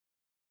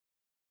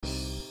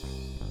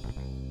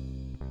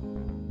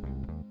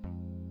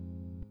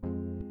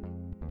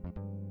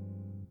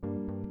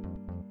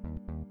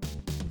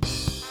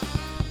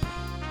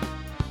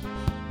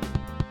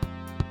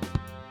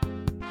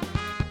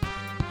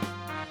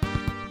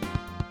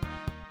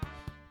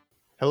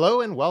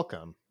Hello and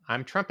welcome.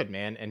 I'm Trumpet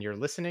Man, and you're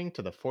listening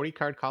to the 40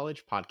 Card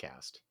College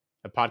podcast,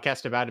 a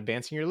podcast about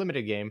advancing your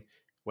limited game,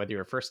 whether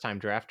you're a first time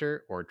drafter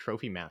or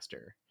trophy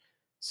master.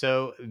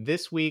 So,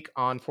 this week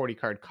on 40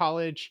 Card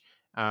College,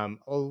 a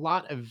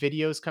lot of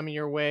videos coming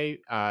your way.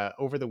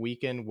 Over the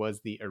weekend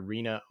was the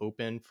Arena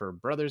Open for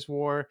Brothers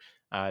War.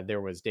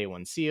 There was day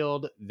one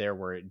sealed, there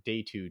were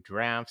day two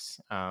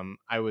drafts.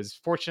 I was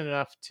fortunate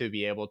enough to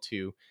be able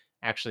to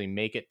actually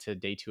make it to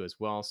day two as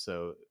well.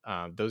 So,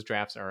 those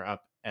drafts are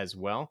up as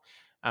well.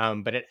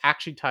 But it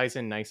actually ties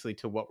in nicely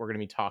to what we're going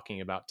to be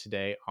talking about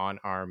today on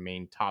our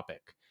main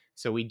topic.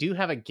 So, we do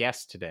have a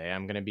guest today.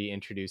 I'm going to be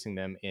introducing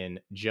them in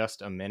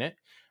just a minute.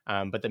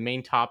 But the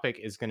main topic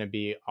is going to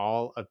be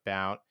all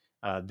about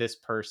this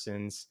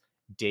person's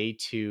day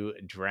two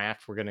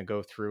draft. We're going to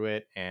go through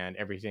it and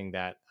everything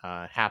that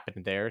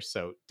happened there.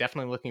 So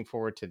definitely looking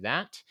forward to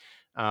that.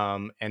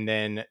 And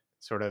then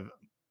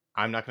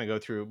I'm not going to go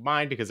through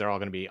mine because they're all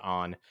going to be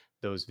on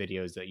those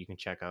videos that you can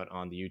check out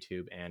on the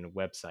YouTube and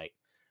website.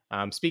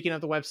 Speaking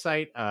of the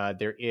website,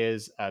 there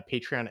is a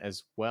Patreon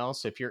as well.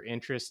 So if you're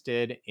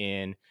interested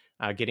in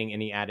getting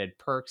any added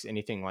perks,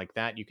 anything like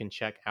that, you can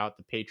check out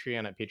the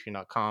Patreon at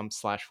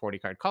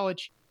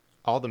patreon.com/40cardcollege.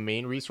 All the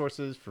main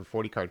resources for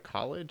 40 Card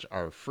College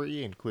are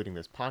free, including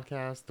this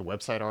podcast, the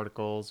website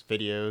articles,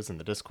 videos, and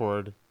the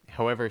Discord.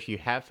 However, if you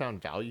have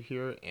found value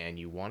here and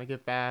you want to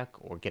give back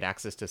or get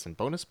access to some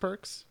bonus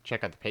perks,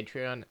 check out the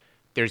Patreon.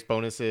 There's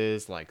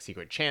bonuses like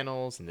secret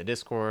channels in the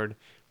Discord,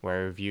 where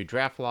I review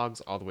draft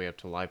logs all the way up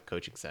to live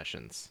coaching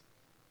sessions.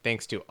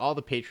 Thanks to all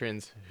the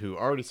patrons who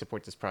already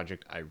support this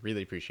project. I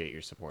really appreciate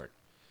your support.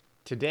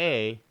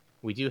 Today,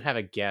 we do have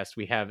a guest.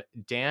 We have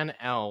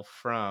DanL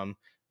from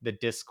the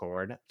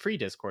Discord, free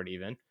Discord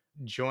even,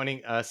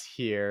 joining us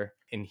here.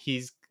 And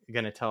he's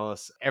going to tell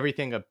us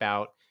everything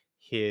about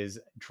his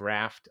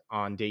draft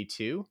on day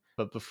two.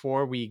 But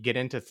before we get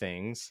into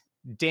things,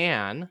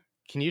 Dan,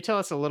 can you tell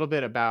us a little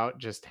bit about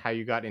just how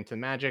you got into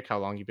Magic, how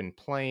long you've been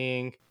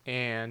playing,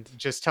 and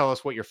just tell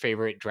us what your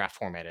favorite draft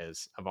format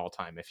is of all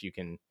time, if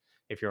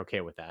you're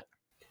okay with that?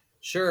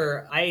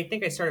 Sure. I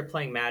think I started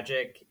playing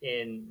Magic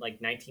in like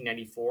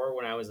 1994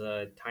 when I was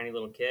a tiny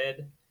little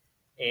kid.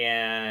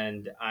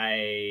 And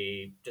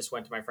I just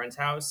went to my friend's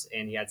house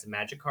and he had some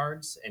Magic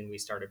cards and we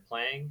started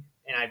playing.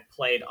 And I've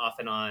played off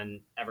and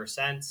on ever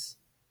since,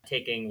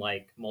 taking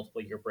like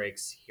multiple year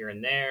breaks here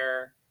and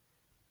there.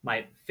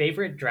 My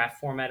favorite draft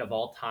format of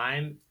all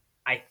time,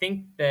 I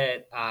think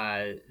that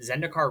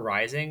Zendikar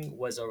Rising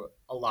was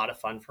a lot of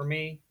fun for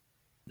me.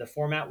 The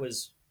format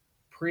was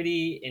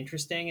pretty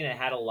interesting and it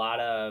had a lot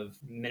of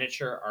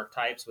miniature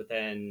archetypes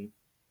within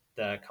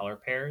the color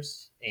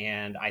pairs.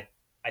 And I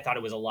thought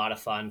it was a lot of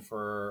fun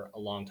for a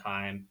long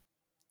time.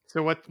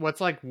 So what's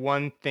like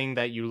one thing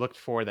that you looked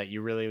for that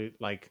you really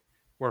like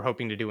were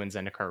hoping to do in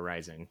Zendikar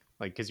Rising?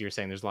 Like, because you're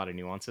saying there's a lot of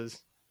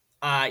nuances.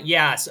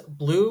 So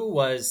blue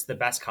was the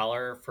best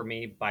color for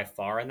me by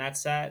far in that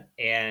set.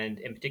 And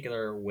in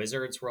particular,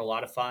 wizards were a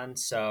lot of fun.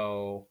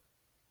 So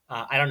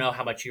I don't know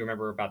how much you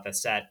remember about the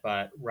set,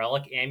 but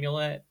Relic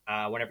Amulet,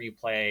 whenever you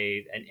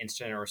played an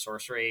instant or a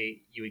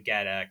sorcery, you would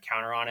get a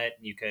counter on it.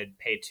 You could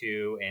pay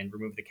two and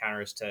remove the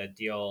counters to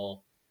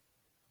deal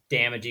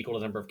damage equal to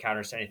the number of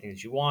counters to anything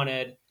that you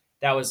wanted.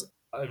 That was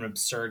an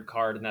absurd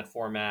card in that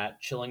format.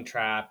 Chilling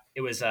Trap,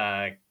 it was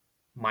a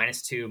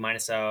 -2,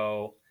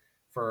 -0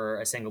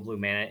 for a single blue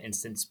mana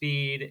instant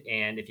speed.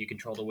 And if you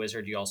control the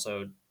wizard, you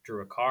also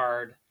drew a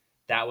card.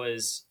 That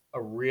was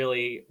a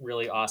really,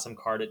 really awesome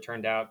card, it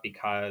turned out,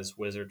 because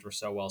wizards were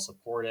so well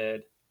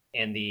supported.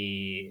 And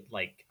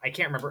I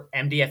can't remember,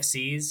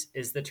 MDFCs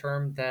is the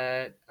term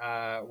that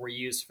were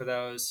used for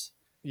those.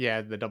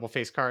 Yeah, the double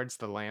face cards,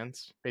 the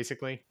lands,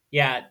 basically.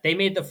 Yeah, they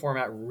made the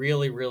format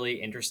really,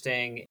 really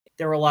interesting.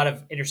 There were a lot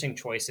of interesting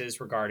choices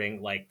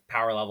regarding like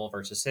power level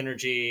versus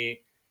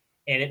synergy,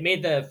 and it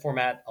made the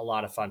format a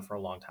lot of fun for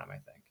a long time, I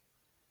think.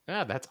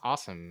 Yeah, that's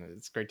awesome.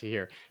 It's great to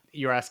hear.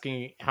 You're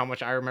asking how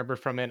much I remember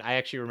from it. I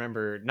actually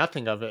remember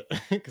nothing of it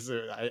because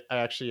I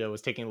actually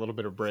was taking a little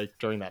bit of break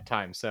during that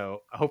time.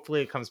 So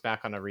hopefully it comes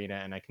back on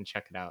Arena and I can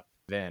check it out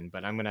then.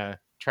 But I'm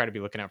gonna try to be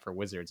looking out for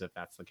Wizards if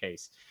that's the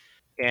case.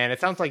 And it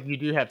sounds like you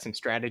do have some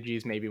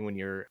strategies maybe when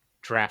you're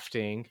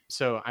drafting.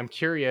 So I'm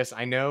curious.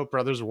 I know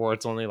Brothers War,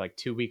 it's only like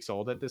 2 weeks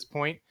old at this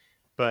point.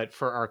 But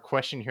for our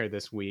question here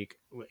this week,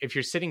 if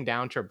you're sitting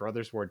down to a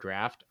Brothers War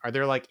draft, are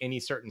there like any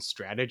certain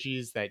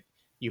strategies that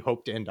you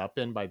hope to end up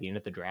in by the end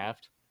of the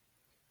draft?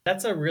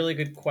 That's a really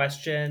good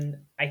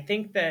question. I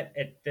think that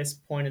at this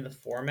point in the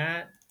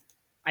format,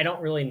 I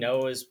don't really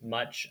know as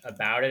much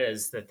about it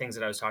as the things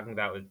that I was talking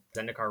about with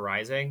Zendikar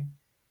Rising.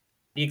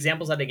 The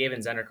examples that I gave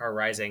in Zendikar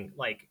Rising,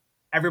 like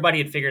everybody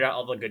had figured out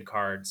all the good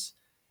cards.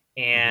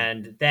 Mm-hmm.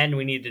 And then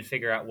we needed to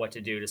figure out what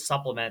to do to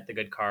supplement the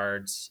good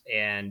cards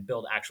and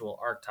build actual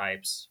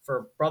archetypes.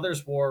 For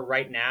Brothers War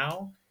right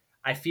now,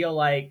 I feel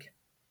like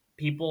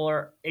people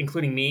are,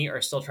 including me,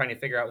 are still trying to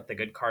figure out what the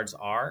good cards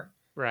are.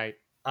 Right.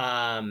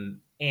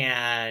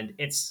 And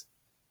it's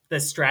the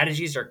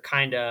strategies are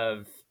kind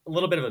of a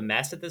little bit of a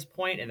mess at this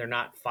point and they're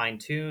not fine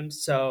tuned.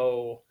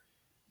 So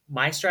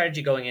My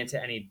strategy going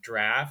into any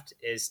draft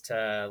is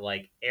to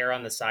like err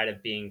on the side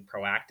of being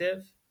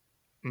proactive,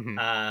 Hmm.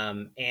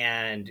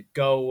 and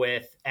go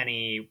with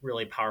any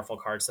really powerful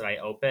cards that I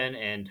open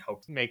and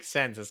hope. Makes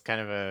sense. It's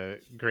kind of a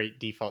great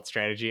default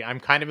strategy. I'm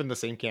kind of in the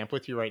same camp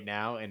with you right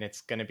now, and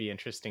it's going to be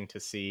interesting to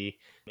see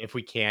if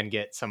we can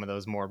get some of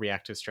those more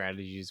reactive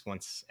strategies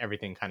once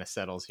everything kind of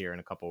settles here in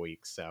a couple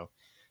weeks. So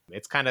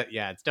it's kind of,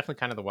 yeah, it's definitely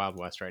kind of the Wild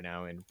West right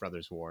now in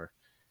Brothers War.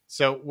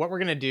 So what we're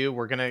going to do,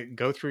 we're going to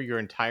go through your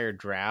entire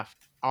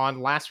draft.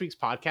 On last week's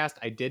podcast,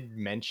 I did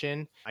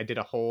mention, I did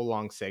a whole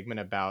long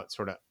segment about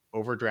sort of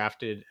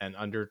overdrafted and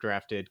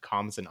underdrafted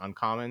commons and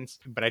uncommons,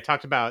 but I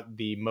talked about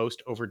the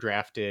most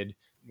overdrafted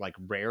like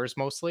rares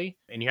mostly,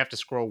 and you have to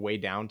scroll way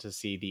down to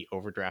see the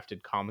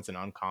overdrafted commons and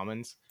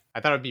uncommons.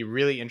 I thought it'd be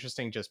really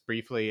interesting, just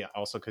briefly,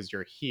 also because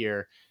you're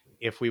here,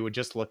 if we would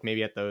just look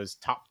maybe at those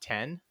top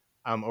 10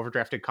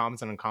 overdrafted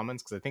commons and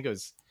uncommons, because I think it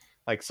was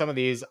like some of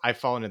these I've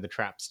fallen into the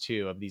traps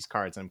too of these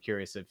cards. I'm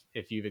curious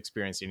if you've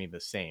experienced any of the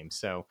same.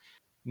 So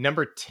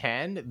number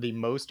 10, the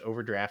most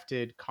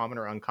overdrafted common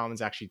or uncommon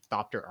is actually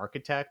Thopter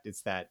Architect.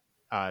 It's that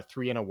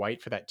 3 and a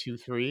white for that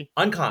 2/3.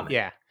 Uncommon.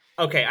 Yeah.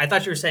 Okay, I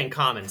thought you were saying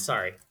common.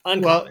 Sorry,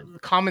 Well, uncommon.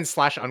 commons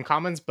slash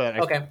uncommons, but I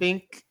Okay.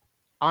 think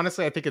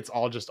honestly, I think it's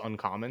all just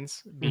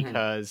uncommons Hmm.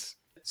 because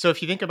so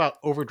if you think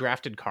about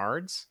overdrafted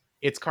cards,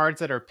 it's cards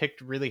that are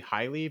picked really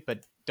highly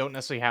but don't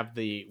necessarily have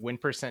the win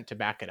percent to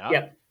back it up.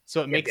 Yep.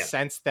 So it Yep. makes Yep.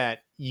 sense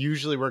that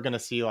usually we're going to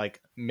see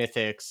like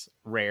mythics,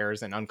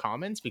 rares, and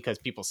uncommons because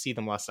people see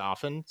them less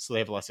often, so they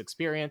have less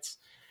experience,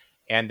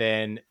 and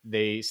then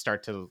they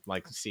start to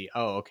like see,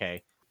 oh,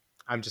 okay,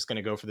 I'm just going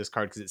to go for this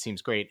card because it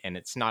seems great, and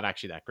it's not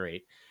actually that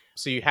great.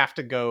 So you have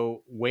to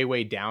go way,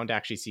 way down to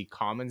actually see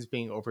commons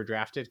being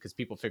overdrafted because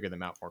people figure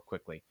them out more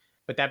quickly.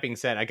 But that being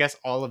said, I guess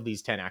all of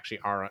these 10 actually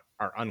are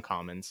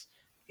uncommons.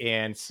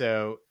 And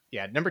so,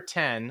 yeah, number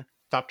 10,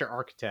 Thopter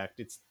Architect,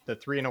 it's the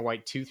 3 and a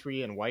white,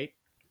 2/3 and white.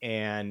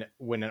 And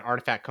when an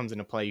artifact comes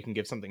into play, you can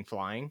give something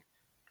flying.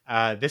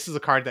 This is a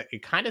card that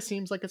it kind of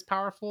seems like it's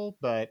powerful,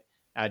 but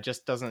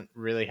just doesn't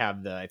really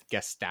have the, I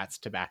guess, stats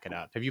to back it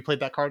up. Have you played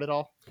that card at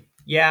all?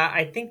 Yeah,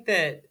 I think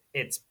that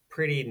it's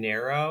pretty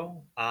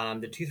narrow.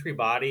 The 2/3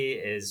 body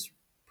is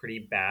pretty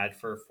bad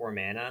for 4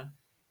 mana,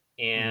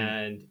 Hmm.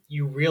 and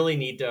you really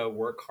need to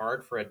work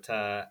hard for it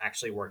to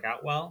actually work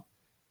out well.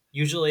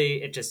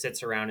 Usually, it just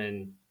sits around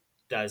and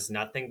does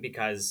nothing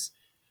because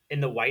in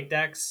the white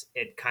decks,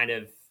 it kind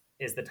of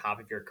is the top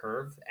of your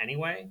curve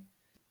anyway.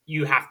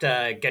 You have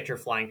to get your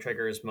flying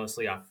triggers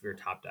mostly off of your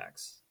top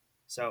decks.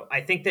 So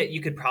I think that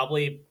you could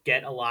probably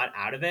get a lot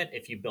out of it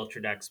if you built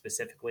your deck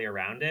specifically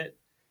around it.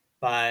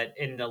 But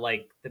in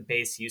the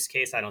base use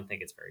case, I don't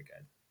think it's very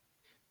good.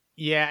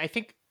 Yeah, I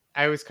think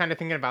I was kind of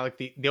thinking about like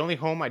the only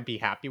home I'd be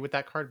happy with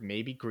that card,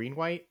 maybe green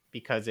white,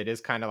 because it is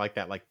kind of like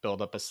that, like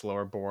build up a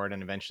slower board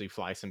and eventually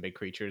fly some big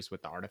creatures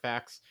with the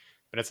artifacts.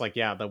 But it's like,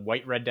 yeah, the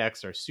white red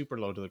decks are super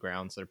low to the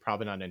ground, so they're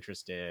probably not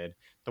interested.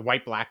 The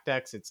white black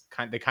decks, it's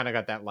kind they kind of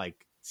got that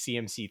like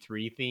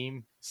CMC3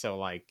 theme, so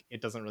like it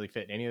doesn't really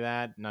fit any of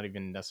that. Not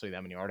even necessarily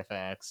that many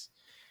artifacts.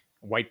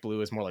 White blue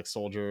is more like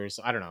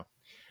soldiers. I don't know.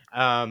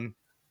 Um,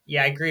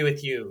 Yeah, I agree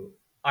with you.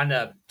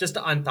 Just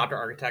on Thopter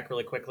Architect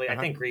really quickly, I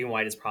uh-huh. think green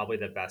white is probably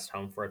the best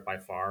home for it by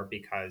far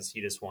because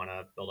you just want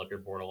to build up your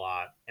board a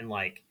lot. And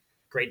like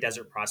Great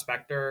Desert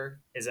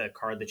Prospector is a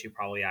card that you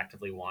probably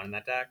actively want in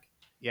that deck.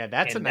 Yeah,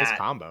 that's a And nice that,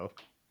 combo.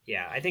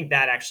 yeah, I think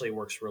that actually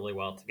works really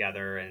well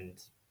together.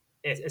 And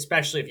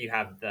especially if you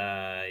have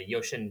the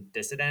Yoshin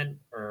Dissident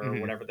or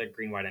Hmm. whatever the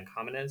green white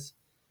uncommon is,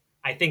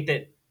 I think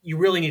that you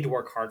really need to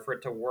work hard for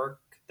it to work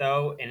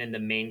though. And in the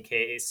main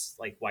case,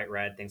 like white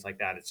red, things like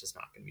that, it's just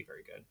not going to be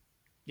very good.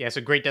 Yeah,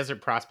 so Great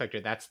Desert Prospector,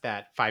 that's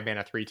that 5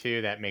 mana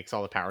 3/2 that makes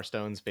all the power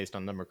stones based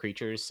on number of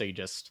creatures. So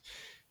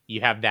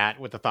you have that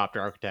with the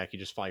Thopter Architect, you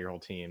just fly your whole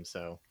team.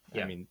 So I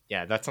Yeah. mean,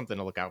 yeah, that's something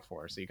to look out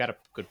for. So you got a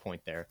good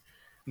point there.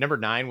 Number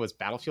 9 was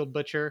Battlefield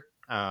Butcher.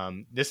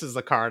 This is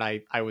the card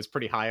I was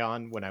pretty high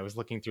on when I was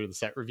looking through the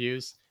set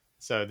reviews.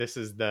 So this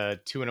is the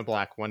 2 and a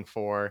black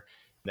 1/4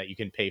 that you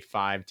can pay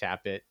 5,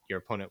 tap it. Your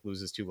opponent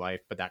loses 2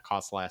 life, but that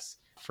costs less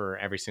for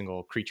every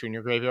single creature in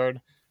your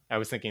graveyard. I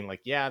was thinking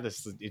like, yeah,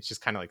 this is it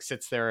just kind of like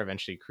sits there,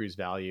 eventually accrues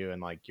value,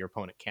 and like your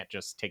opponent can't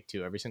just take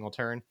 2 every single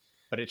turn.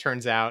 But it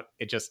turns out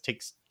it just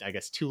takes, I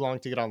guess, too long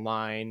to get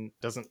online.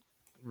 Doesn't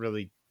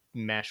really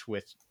mesh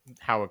with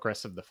how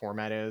aggressive the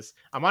format is.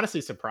 I'm honestly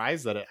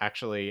surprised that it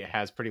actually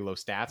has pretty low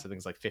stats. I think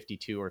it's like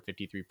 52 or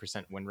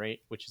 53% win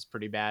rate, which is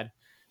pretty bad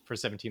for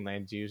 17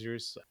 land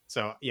users.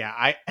 So yeah,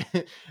 I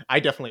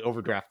I definitely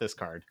overdraft this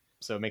card.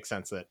 So it makes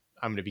sense that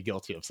I'm going to be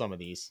guilty of some of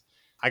these.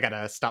 I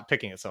gotta stop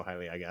picking it so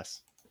highly, I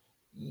guess.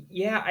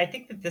 Yeah, I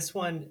think that this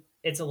one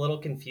it's a little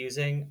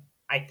confusing.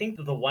 I think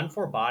that the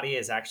 1/4 body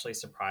is actually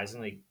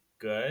surprisingly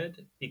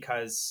good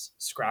because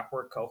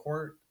Scrapwork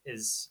Cohort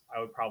is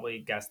I would probably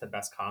guess the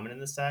best common in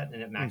the set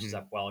and it matches Hmm.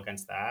 up well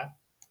against that.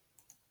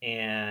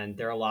 And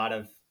there are a lot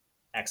of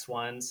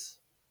X1s.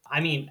 I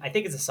mean, I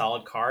think it's a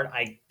solid card.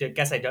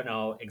 Guess I don't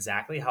know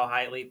exactly how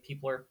highly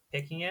people are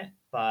picking it,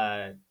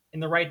 but in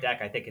the right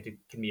deck, I think it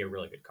can be a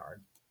really good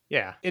card.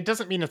 Yeah, it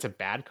doesn't mean it's a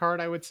bad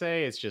card, I would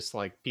say. It's just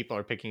like people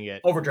are picking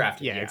it.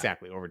 Overdrafted, Yeah, yeah.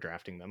 exactly,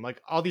 overdrafting them.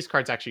 Like all these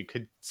cards actually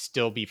could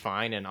still be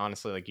fine, and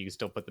honestly, like you can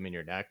still put them in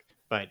your deck.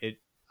 But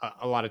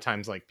a lot of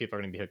times, like people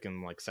are going to be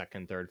hooking like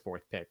second, third,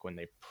 fourth pick when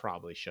they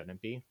probably shouldn't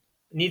be.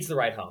 Needs the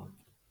right home.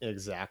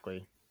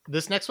 Exactly.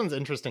 This next one's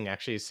interesting,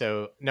 actually.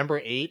 So number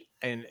 8,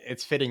 and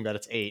it's fitting that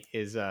it's 8,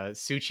 is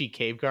Suchi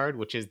Cave Guard,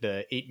 which is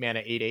the 8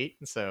 mana 8/8.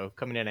 So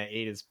coming in at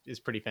 8 is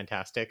pretty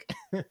fantastic.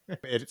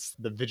 It's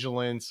the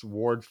Vigilance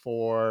Ward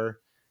 4,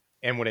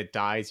 and when it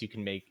dies, it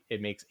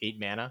makes 8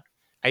 mana.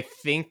 I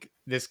think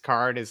this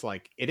card is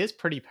like it is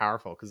pretty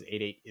powerful because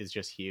 8/8 is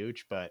just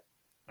huge, but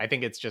I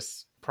think it's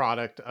just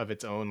product of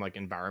its own like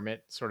environment,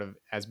 sort of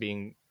as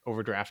being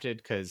overdrafted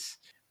because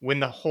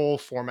when the whole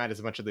format is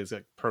a bunch of these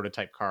like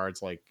prototype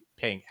cards, like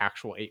paying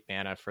actual 8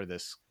 mana for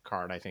this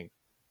card, I think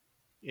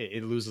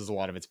it loses a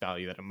lot of its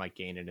value that it might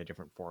gain in a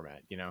different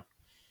format.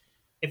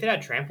 If it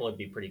had trample, it'd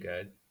be pretty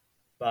good.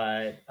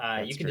 But you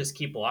That's can true. just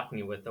keep blocking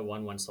it with the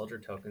 1/1 soldier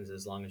tokens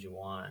as long as you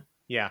want.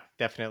 Yeah,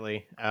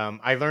 definitely.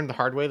 I learned the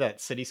hard way that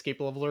Cityscape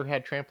Leveler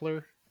had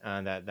Trampler,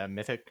 that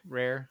mythic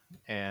rare,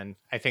 and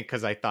I think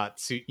because I thought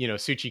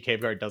Suchi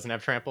Caveguard doesn't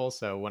have trample,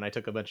 so when I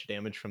took a bunch of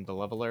damage from the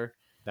leveler,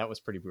 that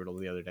was pretty brutal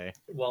the other day.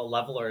 Well,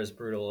 leveler is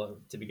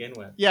brutal to begin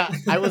with. Yeah,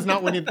 I was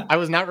not winning. I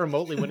was not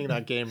remotely winning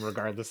that game,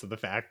 regardless of the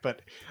fact.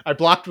 But I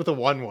blocked with a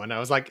 1/1. I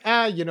was like,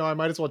 I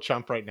might as well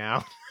chump right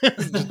now.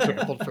 Just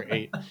trampled for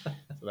 8,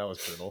 so that was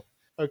brutal.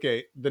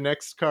 Okay, the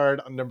next card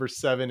on number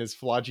 7 is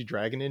Flagi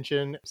Dragon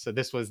Engine. So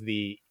this was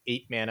the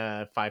 8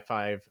 mana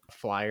 5/5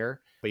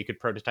 flyer, but you could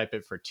prototype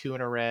it for 2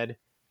 and a red.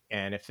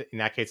 And if in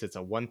that case it's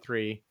a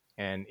 1/3,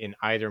 and in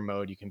either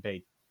mode you can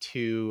pay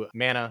 2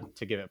 mana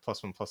to give it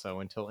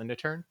 +1/+0 until end of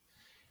turn.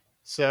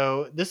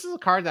 So this is a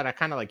card that I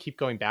kind of like keep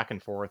going back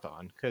and forth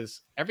on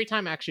because every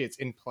time actually it's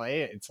in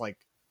play, it's like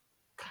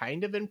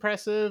kind of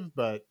impressive,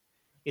 but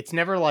it's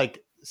never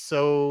like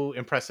so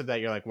impressive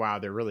that you're like, wow,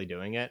 they're really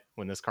doing it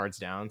when this card's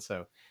down.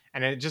 So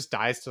and it just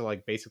dies to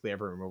like basically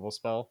every removal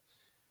spell.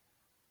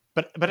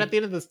 But at the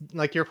end of this,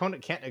 like your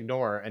opponent can't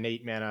ignore an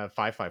 8 mana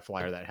 5/5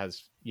 flyer that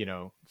has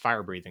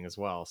fire breathing as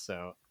well.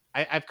 So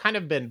I've kind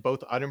of been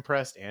both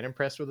unimpressed and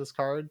impressed with this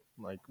card.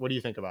 Like, what do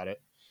you think about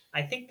it?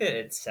 I think that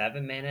at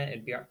 7 mana,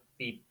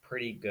 be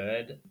pretty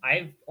good.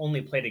 I've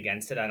only played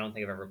against it. I don't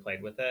think I've ever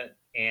played with it.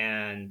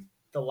 And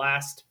the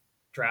last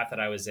draft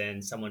that I was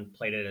in, someone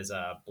played it as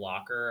a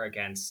blocker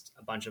against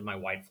a bunch of my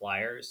white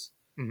flyers.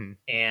 Hmm.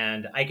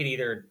 And I could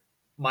either,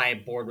 my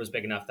board was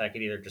big enough that I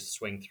could either just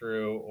swing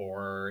through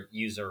or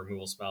use a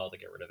removal spell to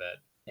get rid of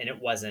it. And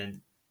it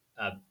wasn't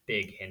a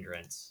big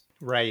hindrance.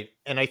 Right.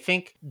 And I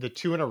think the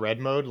 2 in a red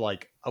mode,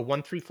 like a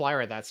 1/3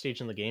 flyer at that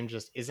stage in the game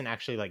just isn't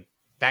actually like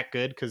that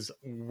good because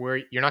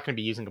you're not going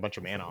to be using a bunch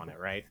of mana on it,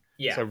 right?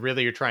 Yeah, So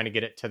really you're trying to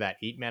get it to that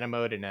 8 mana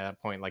mode, and at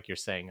that point, like you're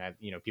saying,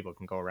 people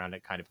can go around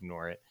it, kind of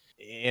ignore it.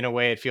 In a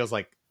way, it feels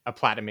like a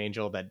Platinum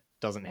Angel that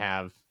doesn't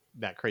have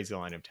that crazy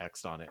line of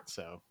text on it.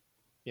 So,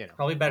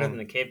 probably better than um,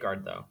 the Cave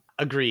Guard, though.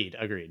 agreed,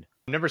 agreed.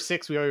 Number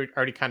 6, we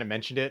already kind of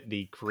mentioned it.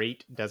 The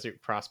Great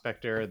Desert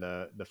Prospector,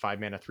 the 5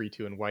 mana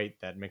 3/2 in white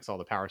that makes all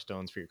the power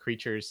stones for your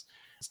creatures.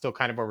 Still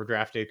kind of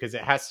overdrafted because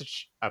it has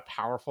such a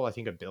powerful, I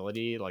think,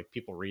 ability. Like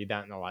people read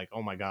that and they're like,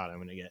 "Oh my god, I'm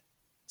going to get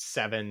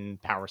 7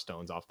 power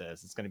stones off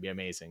this. It's going to be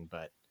amazing."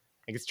 But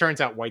I guess it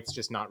turns out white's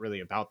just not really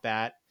about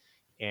that.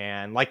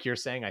 And like you're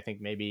saying, I think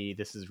maybe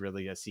this is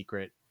really a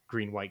secret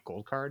green white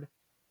gold card.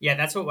 Yeah,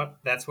 that's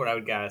what I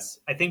would guess.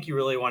 I think you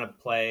really want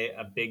to play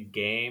a big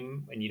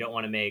game and you don't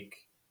want to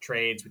make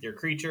trades with your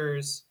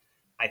creatures.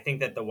 I think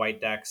that the white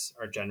decks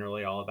are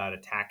generally all about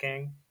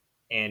attacking,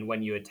 and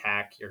when you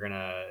attack, you're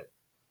gonna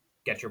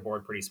get your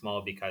board pretty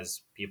small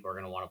because people are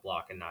gonna want to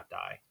block and not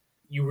die.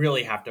 You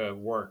really have to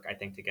work, I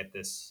think, to get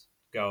this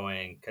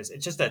going because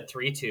it's just a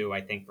 3/2.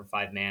 I think for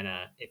 5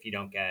 mana if you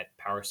don't get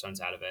power stones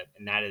out of it,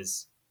 and that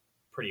is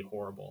pretty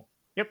horrible.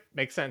 Yep,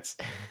 makes sense.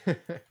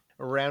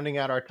 Rounding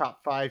out our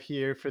top 5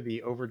 here for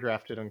the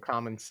overdrafted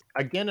uncommons.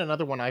 Again,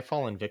 another one I've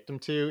fallen victim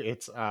to.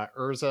 It's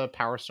Urza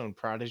Powerstone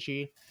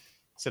Prodigy.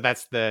 So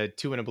that's the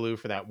 2 and a blue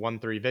for that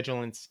 1/3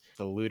 vigilance,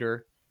 the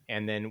looter.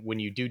 And then when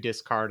you do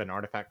discard an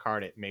artifact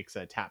card, it makes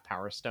a tap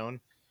Power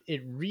Stone.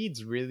 It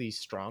reads really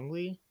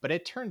strongly, but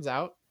it turns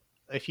out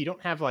if you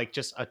don't have like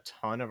just a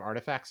ton of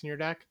artifacts in your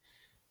deck,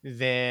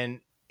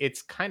 then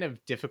it's kind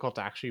of difficult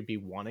to actually be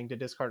wanting to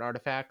discard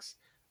artifacts.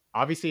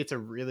 Obviously, it's a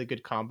really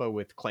good combo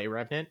with Clay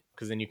Revenant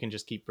because then you can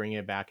just keep bringing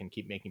it back and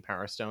keep making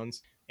Power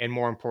Stones. And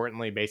more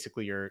importantly,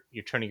 basically, you're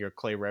turning your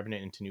Clay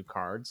Revenant into new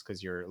cards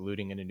because you're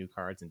looting into new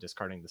cards and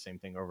discarding the same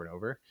thing over and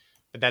over.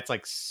 But that's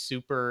like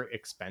super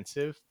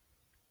expensive.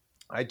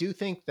 I do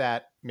think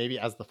that maybe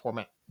as the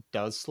format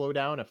does slow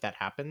down, if that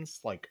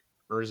happens, like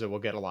Urza will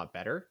get a lot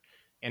better.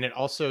 And it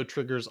also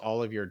triggers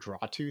all of your draw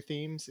two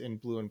themes in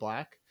blue and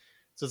black.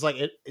 So it's like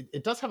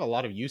it does have a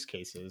lot of use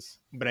cases,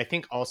 but I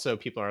think also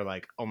people are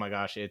like, oh my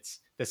gosh, it's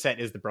the set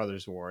is the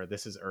Brothers War.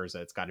 This is Urza.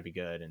 It's got to be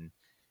good. And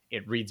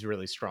it reads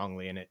really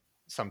strongly and it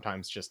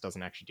sometimes just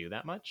doesn't actually do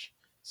that much.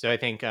 So I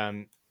think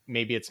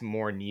maybe it's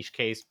more niche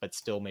case, but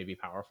still maybe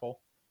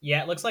powerful.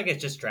 Yeah, it looks like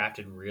it's just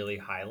drafted really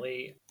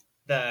highly.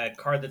 The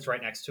card that's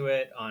right next to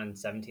it on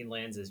 17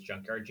 lands is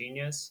Junkyard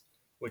Genius,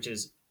 which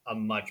is a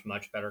much,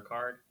 much better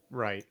card.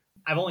 Right.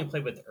 I've only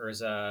played with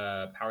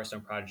Urza Power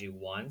Stone Prodigy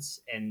once,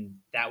 and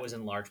that was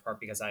in large part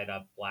because I had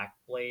a Black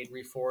Blade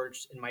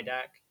Reforged in my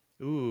deck.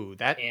 Ooh,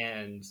 that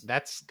And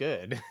that's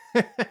good.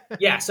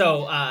 yeah,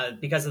 so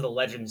because of the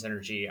Legends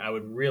energy, I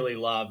would really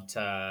love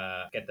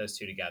to get those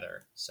two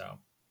together. So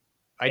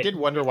I it, did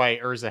wonder why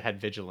Urza had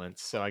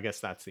vigilance, so I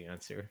guess that's the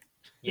answer.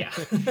 yeah.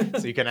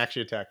 So you can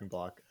actually attack and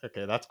block.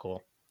 Okay, that's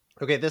cool.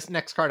 Okay, this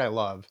next card I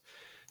love.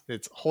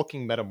 It's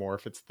Hulking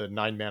Metamorph. It's the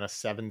 9 mana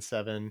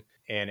 7/7,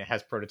 and it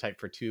has prototype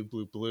for 2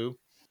 blue blue.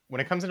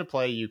 When it comes into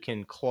play, you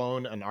can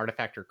clone an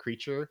artifact or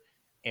creature,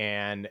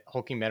 and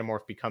Hulking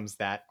Metamorph becomes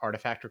that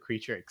artifact or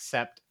creature,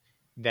 except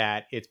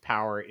that its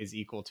power is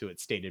equal to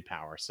its stated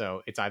power.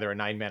 So it's either a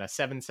 9 mana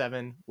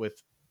 7/7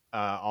 with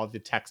all the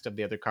text of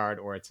the other card,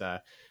 or it's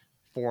a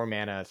 4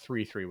 mana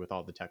 3/3 with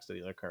all the text of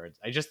the other cards.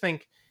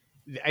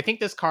 I think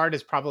this card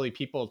is probably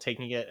people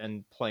taking it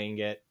and playing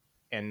it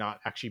and not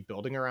actually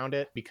building around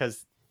it,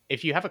 because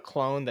if you have a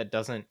clone that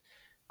doesn't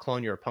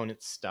clone your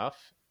opponent's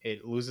stuff,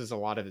 it loses a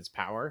lot of its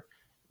power.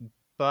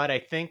 But I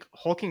think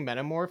Hulking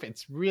Metamorph,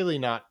 it's really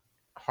not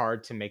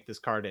hard to make this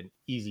card an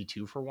easy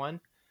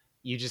 2-for-1.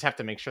 You just have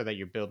to make sure that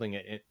you're building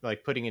it,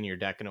 like putting in your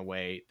deck in a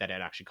way that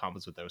it actually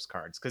combos with those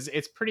cards. Because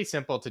it's pretty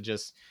simple to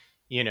just,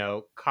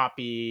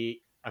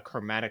 copy a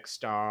Chromatic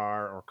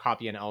Star or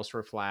copy an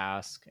Elsewhere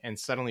Flask, and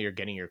suddenly you're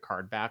getting your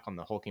card back on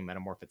the Hulking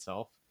Metamorph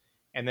itself.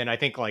 And then I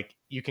think like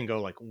you can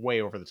go like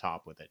way over the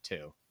top with it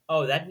too.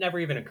 Oh, that never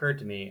even occurred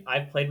to me.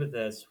 I've played with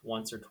this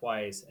once or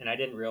twice, and I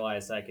didn't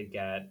realize I could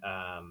get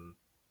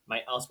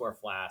my Elsewhere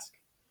Flask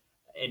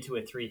into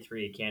a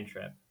 3/3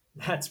 cantrip.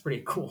 That's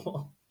pretty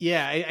cool.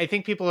 Yeah, I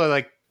think people are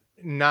like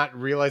not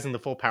realizing the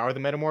full power of the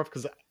metamorph,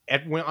 because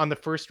on the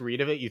first read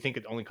of it, you think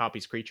it only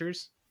copies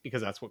creatures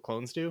because that's what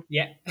clones do.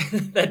 Yeah,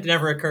 that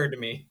never occurred to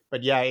me.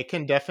 But yeah, it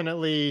can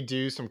definitely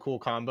do some cool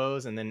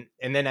combos, and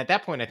then at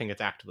that point, I think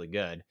it's actively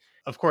good.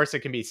 Of course,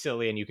 it can be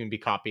silly, and you can be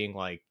copying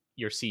like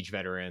your siege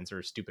veterans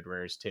or stupid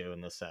rares too in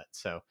the set.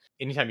 So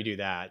anytime you do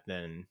that,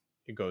 then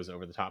it goes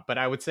over the top. But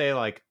I would say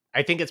like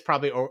I think it's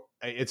probably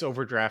it's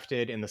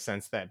overdrafted in the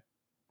sense that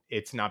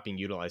it's not being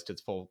utilized to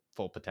its full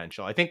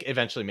potential. I think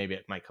eventually maybe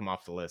it might come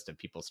off the list if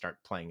people start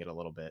playing it a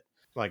little bit,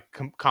 like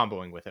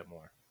comboing with it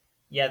more.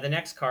 Yeah, the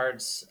next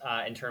cards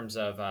in terms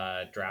of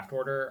draft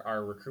order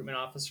are Recruitment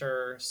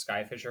Officer,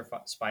 Skyfisher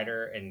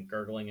Spider, and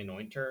Gurgling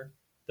Anointer.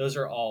 Those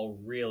are all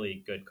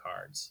really good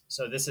cards.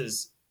 So this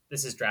is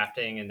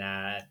drafting in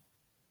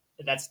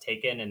that's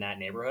taken in that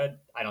neighborhood.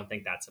 I don't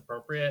think that's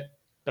appropriate.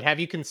 But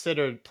have you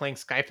considered playing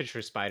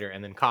Skyfisher Spider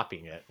and then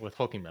copying it with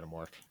Hulking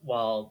Metamorph?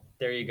 Well,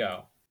 there you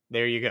go.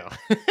 There you go.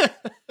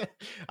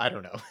 I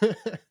don't know.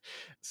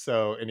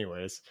 So,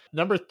 anyways,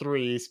 number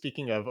 3.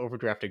 Speaking of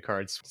overdrafted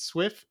cards,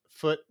 Swift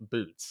Foot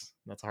Boots.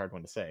 That's a hard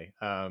one to say.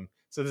 So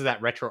this is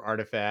that retro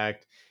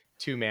artifact,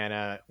 2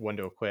 mana, 1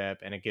 to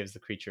equip, and it gives the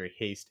creature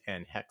haste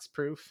and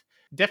hexproof.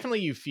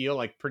 Definitely, you feel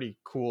like pretty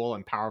cool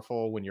and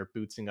powerful when you're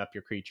bootsing up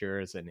your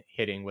creatures and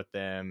hitting with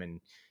them and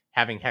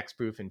having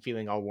hexproof and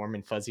feeling all warm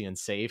and fuzzy and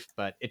safe.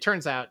 But it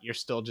turns out you're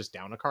still just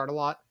down a card a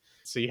lot,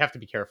 so you have to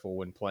be careful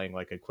when playing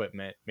like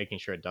equipment, making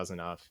sure it does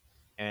enough.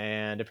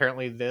 And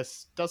apparently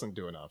this doesn't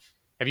do enough.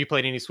 Have you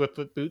played any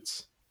Swiftfoot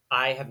Boots?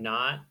 I have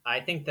not.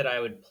 I think that I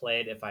would play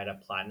it if I had a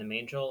Platinum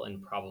Angel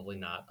and probably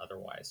not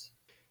otherwise.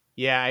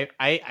 Yeah,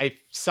 I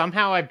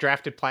somehow I've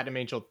drafted Platinum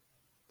Angel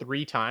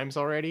 3 times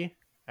already.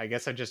 I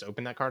guess I just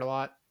opened that card a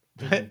lot.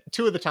 But Mhm.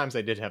 2 of the times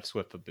I did have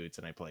Swiftfoot Boots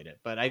and I played it.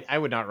 But I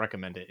would not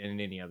recommend it in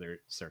any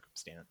other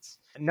circumstance.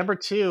 Number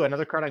 2,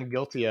 another card I'm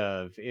guilty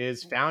of,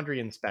 is Foundry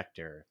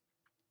Inspector.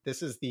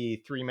 This is the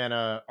 3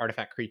 mana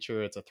artifact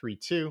creature. It's a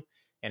 3/2,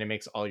 and it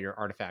makes all your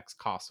artifacts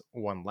cost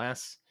 1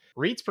 less.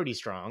 Read's pretty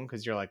strong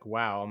because you're like,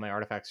 wow, all my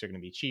artifacts are going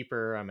to be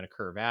cheaper. I'm going to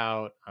curve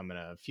out. I'm going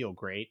to feel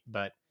great.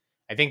 But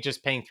I think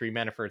just paying 3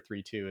 mana for a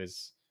 3/2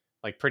 is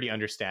like pretty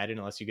understated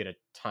unless you get a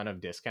ton of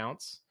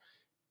discounts.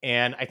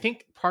 And I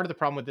think part of the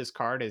problem with this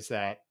card is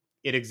that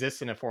it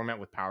exists in a format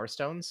with Power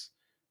Stones.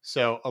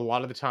 So a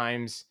lot of the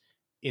times,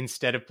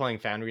 instead of playing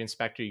Foundry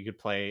Inspector, you could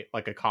play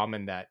like a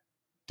common that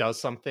does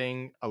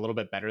something a little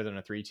bit better than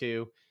a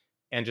 3/2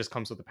 and just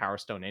comes with a Power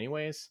Stone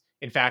anyways.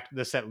 In fact,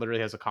 the set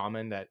literally has a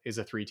common that is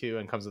a 3/2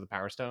 and comes with a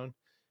Power Stone.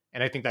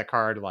 And I think that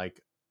card, like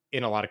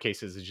in a lot of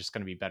cases, is just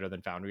going to be better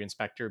than Foundry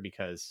Inspector,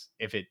 because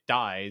if it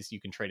dies,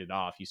 you can trade it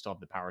off. You still have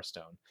the Power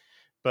Stone.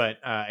 But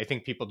I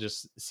think people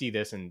just see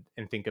this and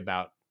think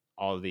about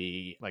all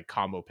the like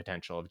combo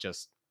potential of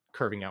just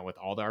curving out with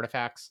all the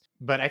artifacts.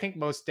 But I think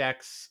most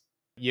decks,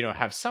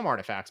 have some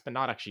artifacts, but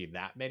not actually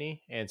that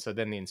many. And so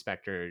then the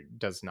inspector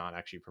does not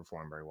actually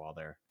perform very well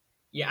there.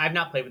 Yeah, I've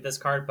not played with this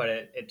card, but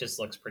it just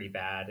looks pretty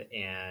bad.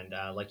 And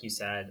like you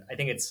said, I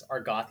think it's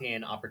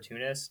Argothian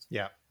Opportunist.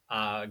 Yeah.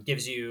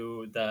 Gives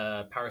you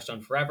the Power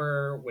Stone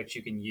Forever, which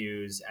you can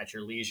use at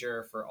your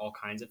leisure for all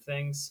kinds of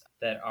things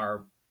that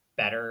are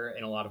better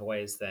in a lot of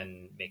ways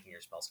than making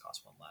your spells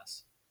cost 1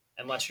 less,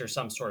 unless you're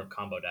some sort of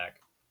combo deck.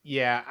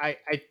 Yeah, I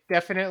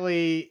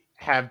definitely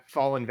have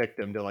fallen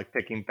victim to like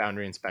picking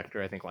Boundary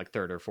Inspector, I think like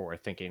third or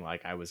fourth, thinking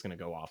like I was gonna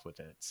go off with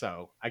it.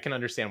 So I can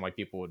understand why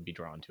people would be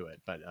drawn to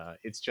it, but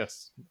it's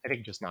just I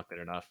think just not good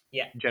enough.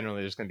 Yeah,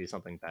 Generally there's gonna be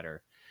something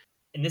better.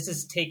 and this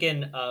is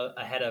taken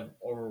ahead of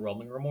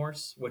Overwhelming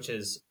Remorse, which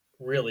is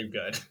really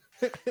good.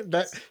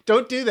 That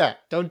don't do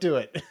that. Don't do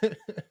it.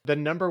 The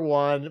number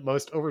one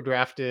most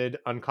overdrafted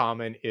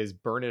uncommon is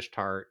Burnished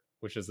Heart,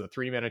 which is the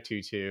 3 mana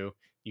 2/2.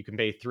 You can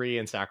pay three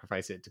and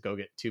sacrifice it to go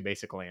get two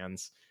basic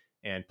lands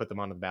and put them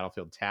onto the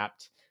battlefield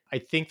tapped. I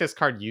think this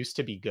card used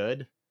to be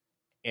good,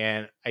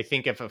 and I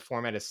think if a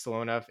format is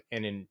slow enough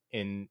and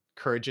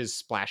encourages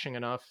splashing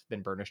enough,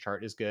 then Burnished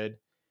Heart is good.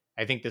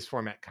 I think this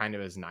format kind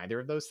of is neither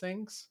of those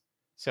things.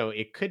 So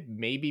it could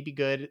maybe be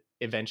good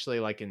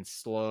eventually, like in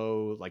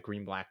slow, like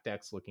green black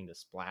decks looking to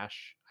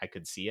splash. I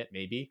could see it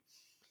maybe.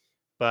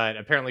 But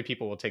apparently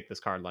people will take this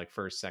card like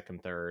first,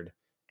 second, third.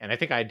 And I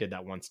think I did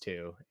that once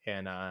too.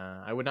 And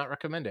I would not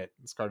recommend it.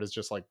 This card is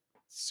just like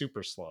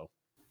super slow.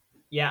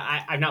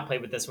 Yeah, I've not played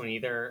with this one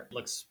either.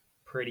 Looks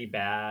pretty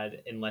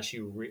bad unless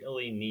you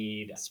really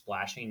need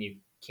splashing. You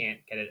can't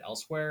get it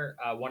elsewhere.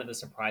 One of the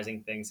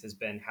surprising things has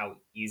been how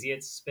easy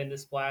it's been to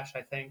splash.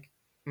 I think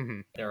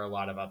Hmm. there are a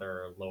lot of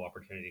other low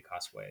opportunity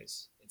cost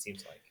ways. It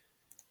seems like.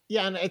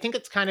 Yeah, and I think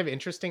it's kind of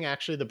interesting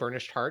actually the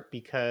Burnished Heart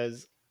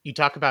because you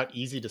talk about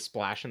easy to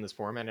splash in this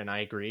format, and I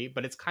agree,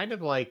 but it's kind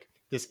of like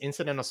this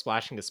incidental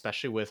splashing,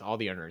 especially with all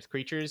the unearthed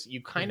creatures.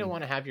 You kind of Mhm.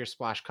 want to have your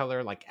splash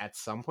color like at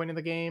some point in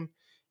the game,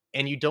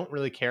 and you don't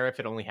really care if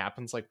it only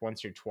happens like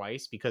once or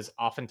twice because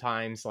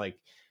oftentimes like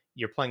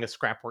you're playing a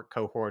scrapwork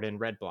cohort in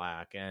red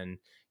black and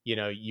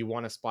you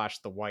want to splash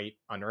the white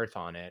unearth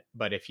on it,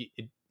 but if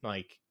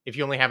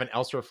you only have an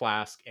Elsewhere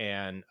Flask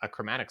and a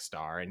Chromatic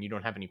Star and you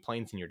don't have any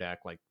planes in your deck,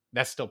 like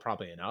that's still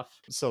probably enough.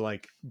 So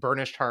like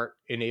Burnished Heart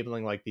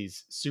enabling like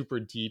these super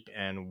deep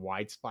and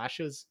wide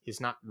splashes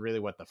is not really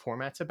what the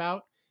format's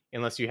about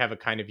unless you have a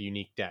kind of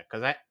unique deck.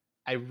 Because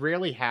I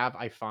rarely have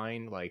I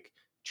find like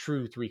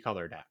true three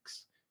color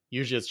decks.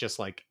 Usually it's just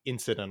like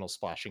incidental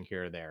splashing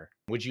here or there.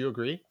 Would you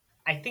agree?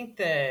 I think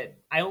that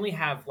I only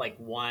have like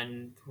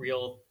one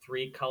real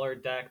three color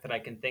deck that I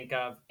can think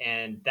of,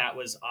 and that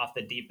was off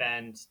the deep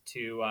end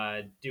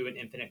to do an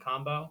infinite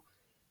combo.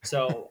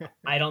 So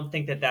I don't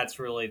think that that's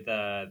really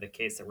the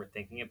case that we're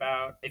thinking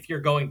about. If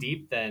you're going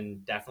deep,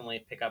 then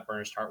definitely pick up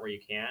Burnished Heart where you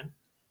can,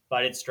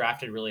 but it's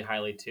drafted really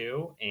highly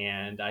too,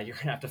 and you're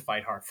gonna have to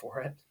fight hard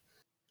for it.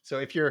 So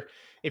if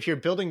you're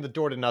building the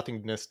Door to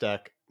Nothingness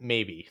deck,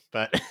 maybe,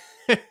 but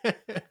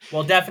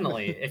Well,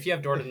 definitely, if you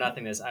have Door to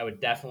Nothingness, I would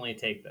definitely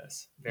take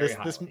this very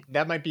this highly.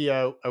 that might be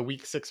a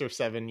week 6 or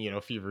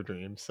 7 fever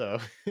dream, so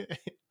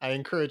I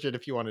encourage it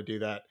if you want to do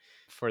that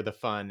for the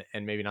fun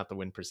and maybe not the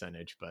win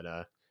percentage, but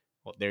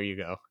well, there you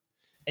go.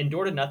 And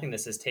Door to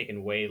Nothingness is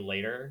taken way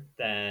later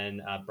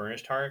than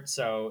Burnished Heart.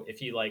 So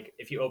if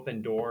you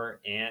open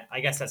Door and I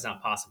guess that's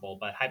not possible,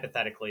 but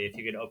hypothetically, if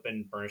you could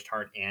open Burnished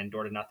Heart and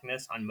Door to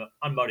Nothingness on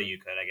Moda, you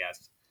could, I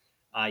guess.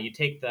 You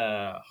take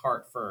the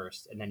heart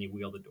first, and then you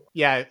wheel the door.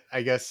 Yeah,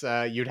 I guess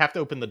you'd have to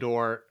open the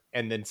door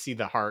and then see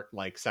the heart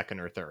like second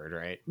or third,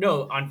 right?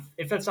 No, on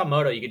if it's on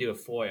Moto, you could do a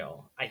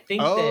foil. I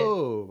think that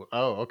Oh,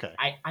 okay.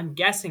 I'm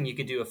guessing you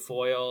could do a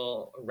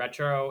foil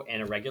retro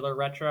and a regular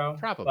retro,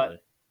 Probably.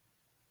 but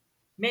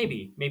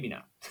maybe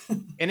not.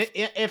 And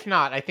if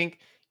not, I think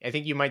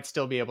you might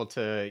still be able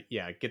to,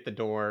 yeah, get the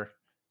door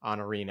on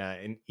Arena,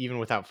 and even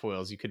without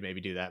foils, you could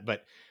maybe do that.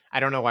 But I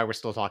don't know why we're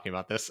still talking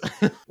about this.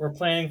 We're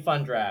planning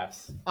fun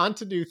drafts. On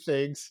to new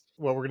things.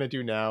 What we're gonna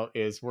do now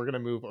is we're gonna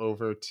move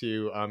over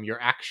to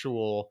your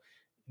actual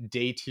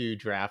day two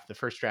draft, the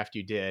first draft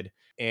you did.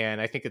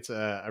 And I think it's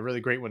a really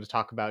great one to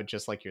talk about,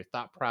 just like your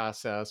thought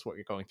process, what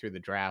you're going through the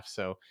draft.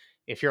 So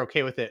if you're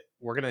okay with it,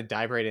 we're going to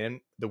dive right in.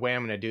 The way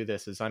I'm going to do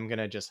this is I'm going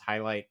to just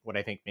highlight what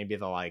I think maybe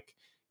the like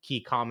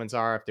key commons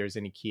are, if there's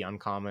any key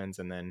uncommons,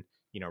 and then,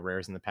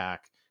 rares in the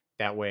pack.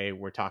 That way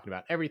we're talking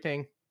about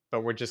everything,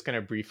 but we're just going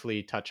to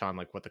briefly touch on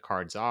like what the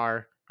cards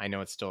are. I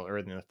know it's still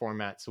early in the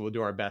format, so we'll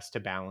do our best to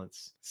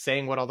balance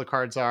saying what all the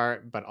cards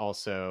are, but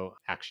also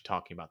actually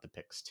talking about the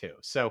picks too.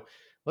 So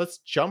let's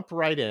jump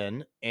right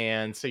in.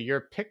 And so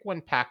your pick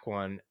one, pack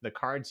one, the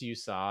cards you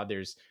saw,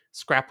 there's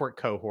Scrapwork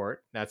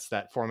Cohort. That's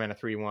that 4 mana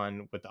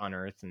 3/1 with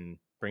Unearth and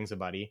brings a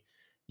buddy.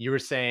 You were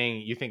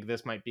saying you think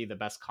this might be the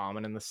best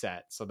common in the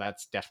set. So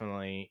that's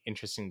definitely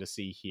interesting to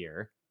see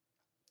here.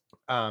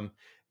 Um,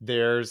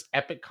 there's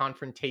Epic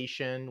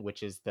Confrontation,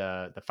 which is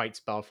the fight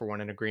spell for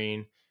 1 and a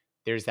green.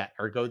 There's that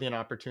Argothian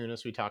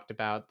Opportunist we talked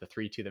about, the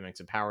 3/2 that makes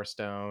a Power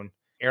Stone.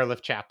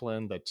 Airlift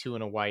Chaplain, the 2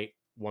 and a white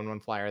 1/1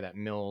 flyer that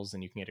mills,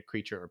 and you can get a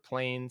creature or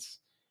planes.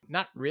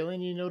 Not really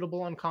any notable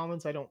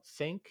uncommons, I don't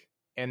think.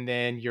 And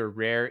then your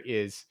rare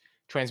is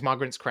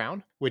Transmogrant's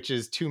Crown, which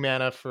is 2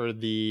 mana for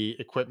the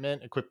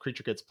equipment. Equipped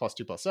creature gets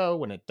 +2/+0.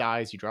 When it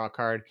dies, you draw a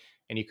card,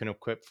 and you can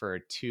equip for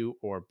 2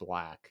 or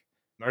black.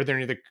 Are there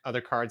any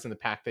other cards in the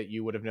pack that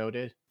you would have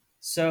noted?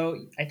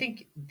 So I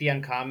think the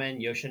uncommon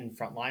Yoshin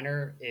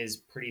Frontliner is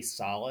pretty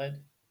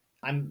solid.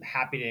 I'm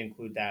happy to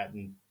include that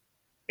in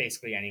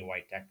basically any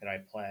white deck that I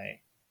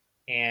play.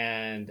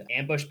 and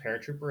Ambush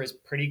Paratrooper is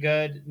pretty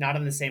good. Not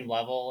on the same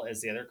level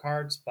as the other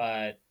cards,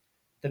 but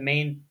the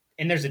main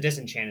and there's a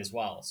disenchant as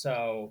well.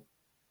 So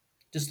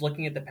just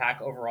looking at the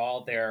pack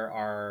overall, there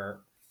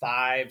are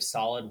five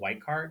solid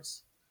white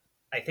cards.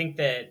 I think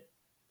that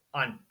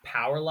on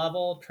power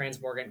level,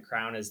 Transmorgant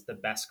Crown is the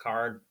best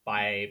card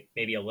by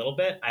maybe a little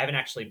bit. I haven't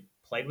actually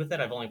played with it.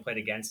 I've only played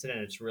against it,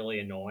 and it's really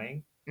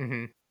annoying.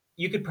 Hmm.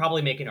 You could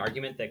probably make an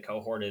argument that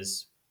Cohort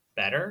is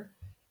better.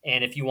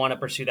 And if you want to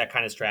pursue that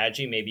kind of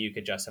strategy, maybe you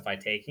could justify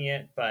taking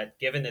it. But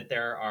given that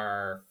there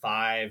are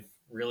five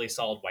really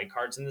solid white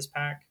cards in this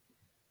pack,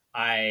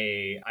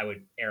 I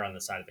would err on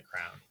the side of the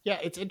crown. Yeah,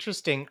 it's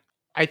interesting.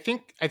 I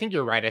think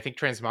you're right. I think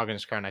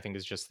Transmogrific Crown I think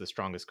is just the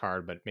strongest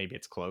card, but maybe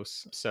it's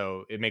close.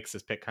 So it makes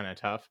this pick kind of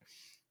tough.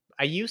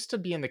 I used to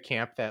be in the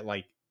camp that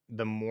like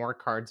the more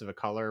cards of a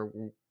color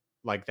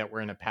like that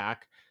were in a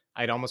pack,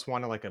 I'd almost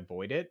want to like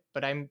avoid it,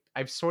 but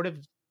I've sort of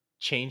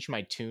changed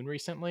my tune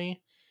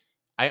recently.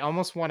 I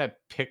almost want to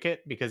pick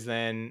it because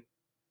then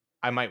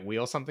I might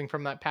wheel something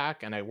from that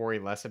pack and I worry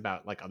less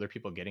about like other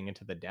people getting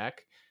into the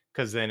deck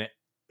because then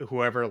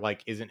whoever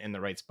like isn't in the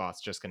right spot's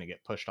just going to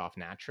get pushed off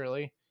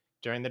naturally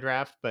during the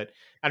draft. But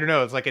I don't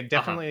know. It's like a Uh huh.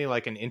 definitely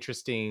like an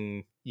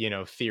interesting,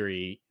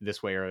 theory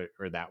this way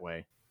or that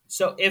way.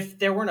 So if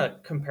there weren't a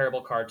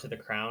comparable card to the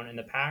crown in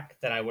the pack,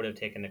 then I would have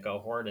taken the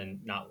cohort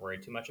and not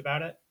worried too much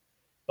about it.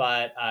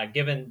 But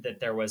given that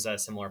there was a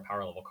similar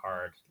power level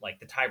card, like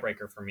the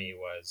tiebreaker for me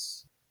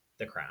was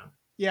the crown.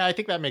 Yeah, I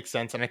think that makes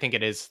sense. And I think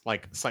it is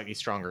like slightly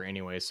stronger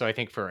anyway. So I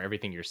think for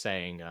everything you're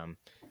saying,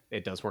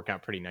 it does work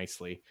out pretty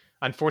nicely.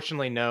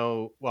 Unfortunately,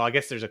 no. Well, I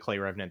guess there's a Clay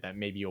Revenant that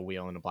maybe you'll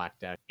wheel in a black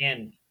deck.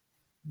 And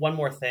one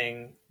more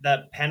thing,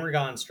 the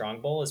Pendragon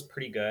Strongbow is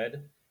pretty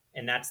good,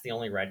 and that's the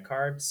only red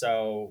card.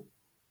 So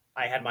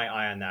I had my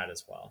eye on that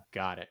as well.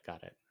 Got it.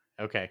 Got it.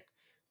 Okay.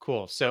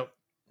 Cool. So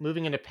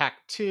moving into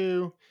pack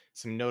two,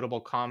 some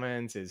notable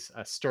commons is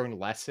a Stern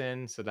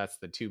Lesson. So that's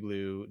the two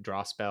blue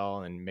draw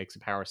spell and makes a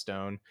power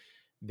stone.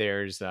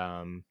 There's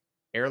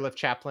Airlift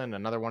Chaplain,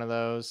 another one of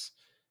those.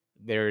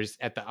 There's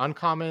at the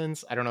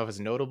uncommons, I don't know if it's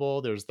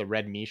notable. There's the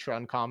Red Mishra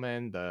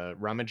uncommon, the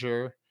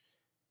Rummager.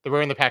 The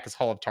rare in the pack is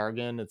Hall of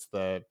Targon. It's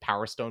the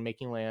power stone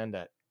making land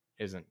that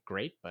isn't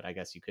great, but I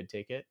guess you could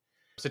take it.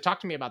 So talk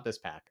to me about this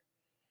pack.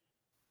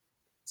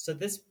 So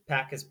this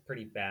pack is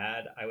pretty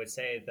bad. I would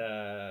say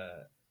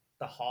the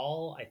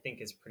Hall I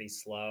think is pretty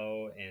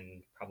slow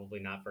and probably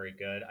not very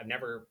good. I've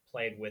never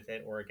played with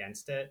it or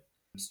against it.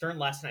 Stern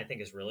Lesson I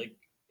think is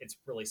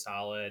really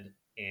solid,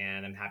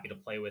 and I'm happy to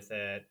play with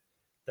it.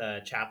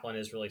 The Chaplain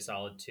is really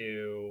solid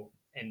too,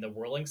 and the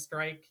Whirling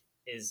Strike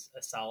is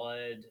a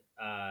solid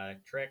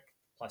trick,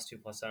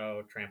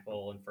 +2/+0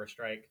 trample and first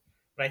strike.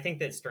 But I think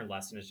that Stern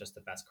Lesson is just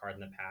the best card in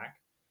the pack.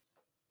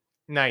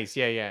 Nice.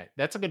 Yeah, yeah.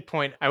 That's a good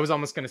point. I was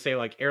almost going to say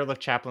like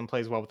Airlift Chaplain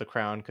plays well with the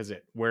crown because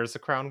it wears the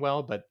crown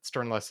well, but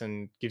Stern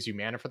Lesson gives you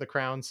mana for the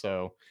crown.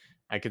 So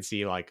I could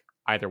see like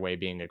either way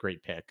being a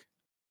great pick.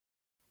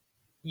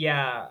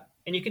 Yeah,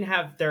 and you can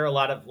have there are a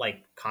lot of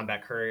like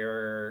combat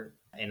courier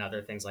and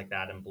other things like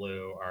that in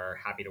blue are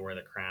happy to wear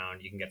the crown.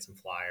 You can get some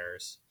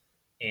flyers,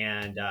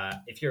 and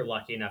if you're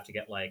lucky enough to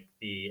get like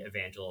the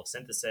Evangel of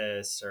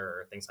Synthesis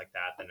or things like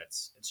that, then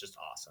it's just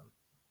awesome.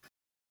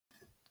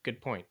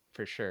 Good point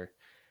for sure.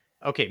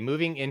 Okay,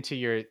 moving into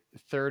your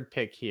third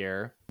pick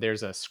here,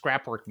 there's a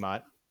Scrapwork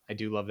Mutt. I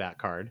do love that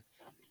card.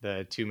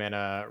 The 2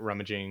 mana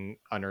Rummaging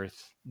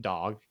Unearth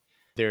Dog.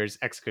 There's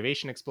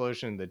Excavation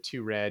Explosion, the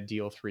 2 red,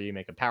 deal 3,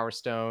 make a Power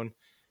Stone.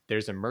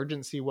 There's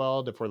Emergency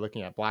Weld if we're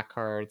looking at black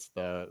cards,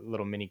 the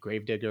little mini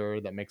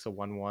Gravedigger that makes a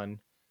 1/1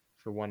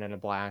 for 1 and a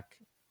black.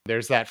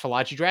 There's that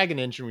Fallaci Dragon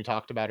Engine we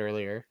talked about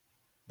earlier,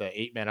 the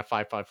 8 mana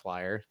 5/5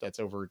 flyer that's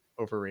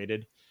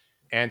overrated,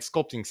 and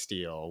Sculpting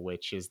Steel,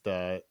 which is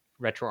the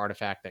retro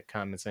artifact that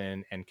comes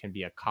in and can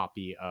be a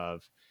copy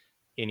of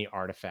any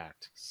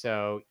artifact.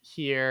 So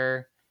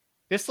here,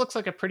 this looks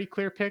like a pretty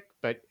clear pick,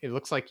 but it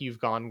looks like you've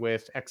gone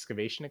with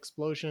Excavation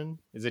Explosion.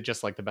 Is it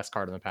just like the best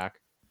card in the pack?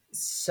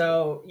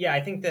 So yeah,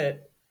 I think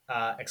that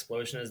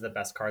Explosion is the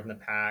best card in the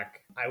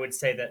pack. I would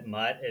say that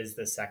Mutt is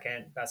the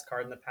second best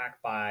card in the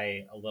pack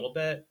by a little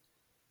bit.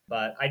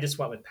 But I just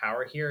went with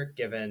power here,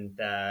 given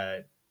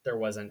that there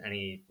wasn't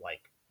any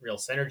like real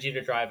synergy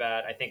to drive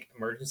at. I think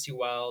emergency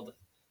weld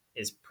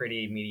is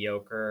pretty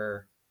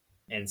mediocre,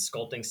 and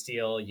sculpting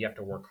steel you have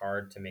to work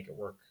hard to make it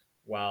work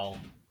well.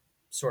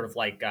 Sort of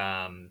like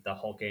the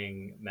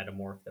hulking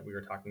metamorph that we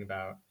were talking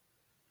about.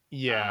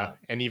 Yeah, Uh,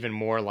 and even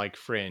more like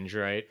Fringe,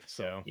 right?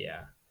 So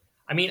yeah,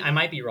 I mean I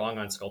might be wrong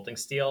on sculpting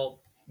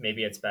steel.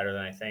 Maybe it's better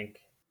than I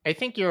think. I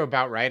think you're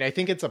about right. I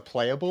think it's a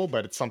playable,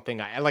 but it's something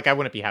I like. I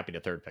wouldn't be happy to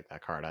third pick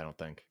that card. I don't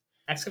think.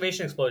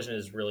 Excavation explosion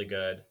is really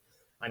good.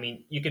 I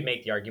mean, you could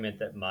make the argument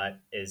that Mutt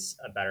is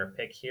a better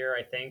pick here.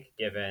 I think,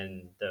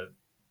 given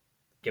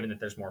that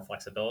there's more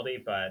flexibility,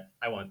 but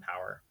I want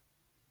power.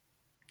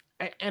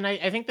 And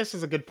I think this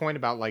is a good point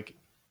about like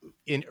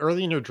in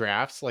early in your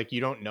drafts, like you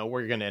don't know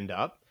where you're going to end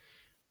up,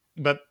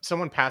 but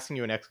someone passing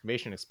you an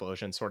Excavation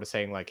Explosion, sort of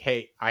saying like,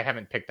 "Hey, I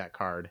haven't picked that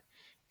card,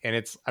 and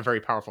it's a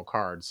very powerful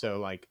card." So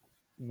like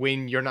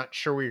when you're not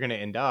sure where you're going to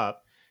end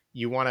up,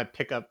 you want to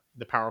pick up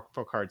the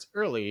powerful cards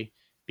early,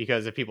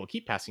 because if people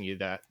keep passing you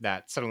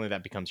that suddenly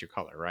that becomes your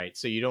color, right?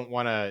 So you don't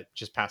want to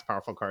just pass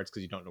powerful cards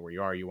because you don't know where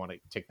you are. You want to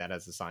take that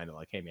as a sign of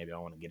like, hey, maybe I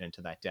want to get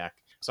into that deck.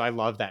 So I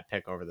love that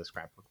pick over the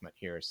scrapbook mutt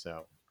here.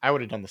 So I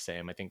would have done the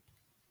same. I think,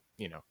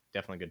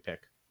 definitely a good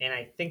pick. And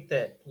I think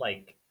that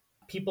like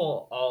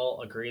people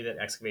all agree that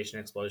Excavation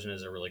Explosion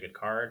is a really good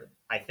card.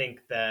 I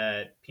think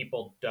that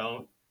people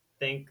don't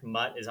think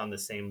Mutt is on the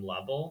same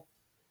level.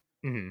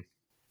 Hmm.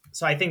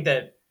 So I think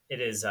that it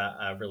is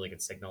a really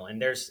good signal.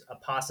 And there's a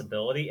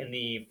possibility in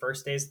the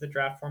first days of the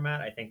draft format.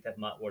 I think that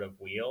Mutt would have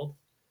wheeled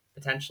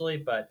potentially,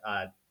 but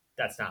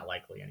that's not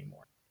likely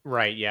anymore.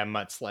 Right. Yeah.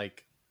 Mutt's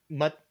like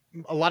Mutt.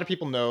 A lot of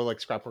people know like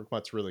scrapbook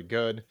Mutt's really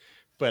good,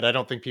 but I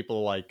don't think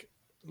people like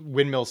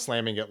windmill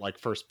slamming it like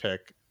first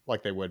pick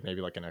like they would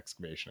maybe like an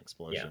excavation Yeah.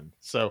 explosion.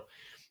 So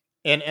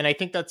and I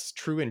think that's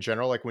true in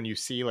general. Like when you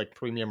see like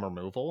premium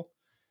removal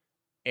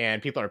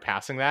and people are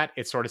passing that,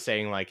 it's sort of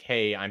saying like,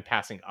 hey, I'm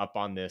passing up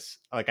on this.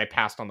 Like I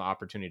passed on the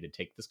opportunity to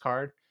take this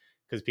card,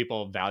 because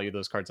people value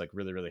those cards like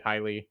really, really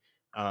highly.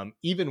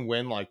 Even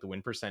when like the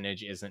win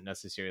percentage isn't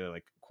necessarily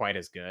like quite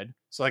as good.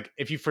 So like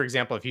if you, for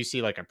example, if you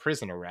see like a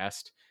prison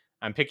arrest,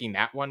 I'm picking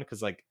that one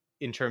because like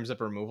in terms of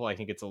removal, I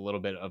think it's a little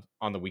bit of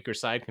on the weaker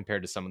side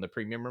compared to some of the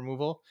premium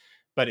removal,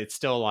 but it's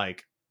still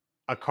like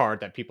a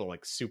card that people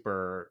like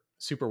super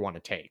super want to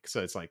take.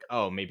 So it's like,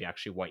 oh, maybe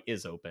actually white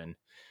is open.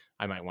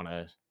 I might want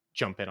to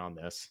jump in on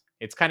this.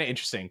 It's kind of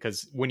interesting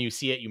because when you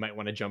see it, you might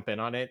want to jump in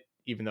on it,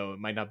 even though it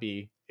might not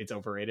be. It's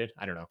overrated.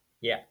 I don't know.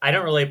 Yeah. I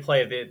don't really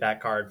play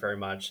that card very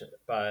much,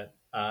 but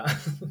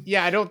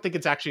Yeah, I don't think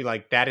it's actually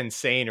like that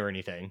insane or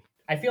anything.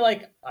 I feel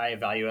like I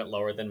value it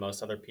lower than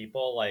most other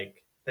people.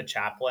 Like the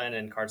chaplain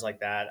and cards like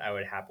that, I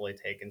would happily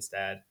take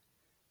instead.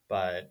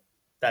 But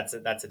that's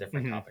a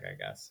different Hmm. topic, I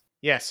guess.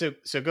 Yeah, so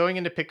going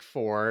into pick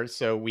four,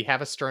 so we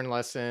have a stern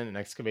lesson, an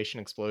excavation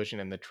explosion,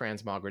 and the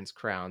transmogrant's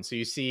crown. So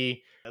you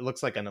see, it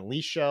looks like an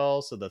Elise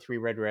shell, so the 3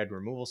 red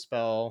removal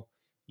spell.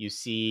 You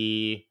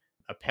see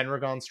a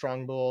Pendragon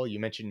Strongbow. You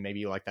mentioned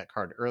maybe you like that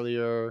card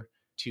earlier.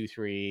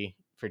 2/3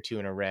 for 2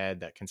 and a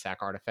red that can sack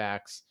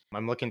artifacts.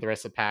 I'm looking at the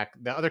rest of the pack.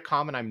 The other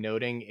common I'm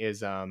noting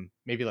is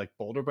maybe like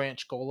Boulder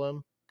Branch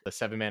Golem, the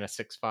 7 mana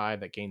 6/5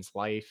 that gains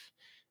life,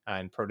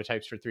 and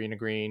prototypes for 3 and a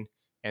green.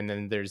 And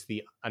then there's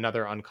the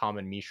another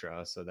uncommon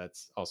Mishra, so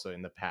that's also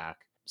in the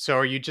pack. So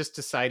are you just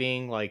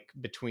deciding like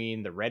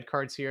between the red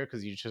cards here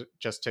because you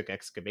just took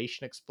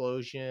excavation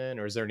explosion,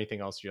 or is there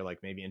anything else you're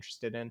like maybe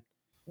interested in?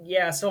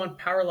 Yeah, so on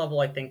power level,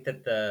 I think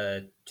that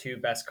the two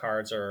best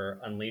cards are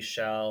Unleash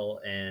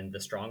Shell and the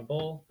Strong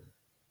Bull.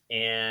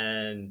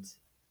 And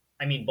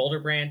I mean, Boulder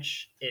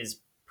Branch is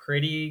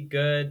pretty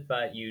good,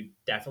 but you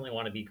definitely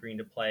want to be green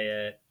to play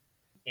it.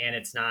 And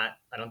it's not,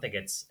 I don't think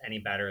it's any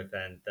better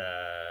than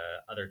the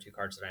other two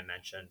cards that I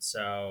mentioned.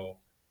 So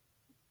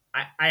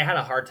I had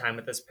a hard time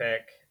with this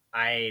pick.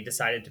 I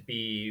decided to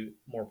be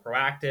more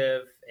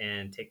proactive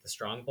and take the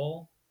Strong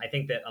Bull. I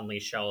think that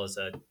Unleash Shell is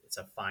a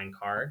fine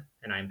card,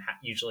 and I'm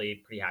usually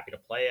pretty happy to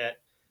play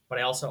it. But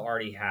I also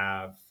already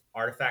have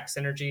artifact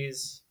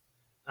synergies,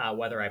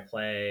 whether I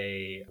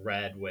play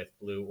red with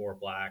blue or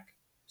black.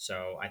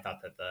 So I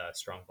thought that the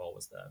Strong Bull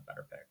was the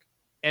better pick.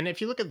 And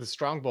if you look at the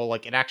strongbow,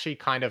 like it actually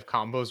kind of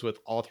combos with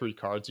all three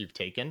cards you've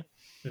taken,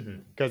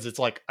 Mm-hmm. because it's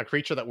like a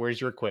creature that wears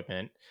your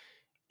equipment.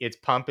 Its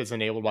pump is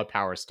enabled by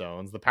power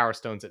stones. The power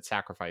stones, it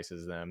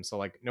sacrifices them. So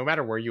like no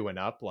matter where you end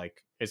up,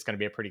 like it's going to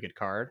be a pretty good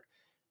card.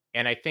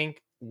 And I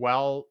think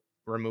while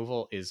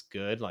removal is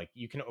good, like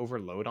you can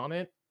overload on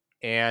it.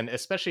 And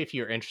especially if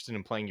you're interested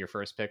in playing your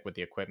first pick with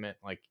the equipment,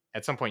 like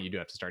at some point you do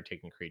have to start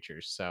taking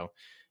creatures. So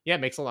yeah,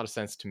 it makes a lot of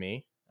sense to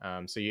me.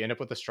 So you end up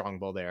with a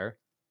strongbow there.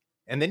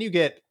 And then you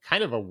get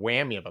kind of a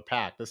whammy of a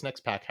pack. This next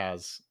pack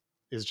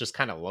is just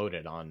kind of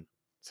loaded on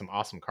some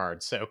awesome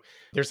cards. So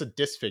there's a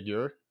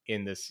disfigure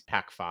in this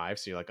pack 5.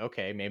 So you're like,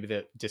 okay, maybe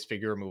the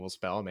disfigure removal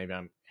spell, maybe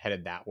I'm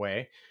headed that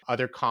way.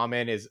 Other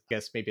common is, I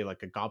guess, maybe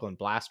like a Goblin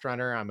Blast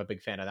Runner. I'm a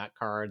big fan of that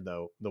card,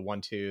 though the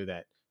 1/2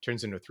 that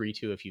turns into a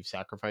 3/2 if you've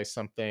sacrificed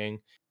something.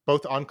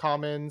 Both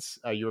uncommons.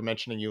 You were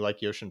mentioning you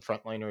like Yotian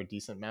Frontliner a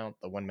decent amount,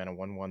 the 1 mana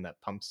 1/1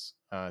 that pumps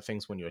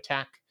things when you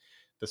attack.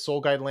 The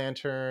Soul Guide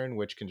Lantern,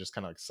 which can just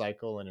kind of like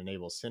cycle and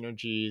enable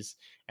synergies.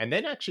 And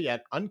then actually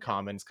at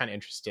uncommon, it's kind of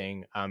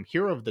interesting.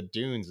 Hero of the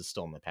Dunes is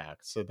still in the pack.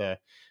 So the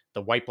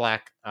white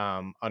black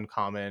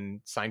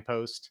uncommon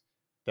signpost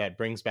that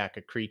brings back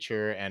a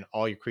creature, and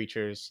all your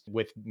creatures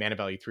with mana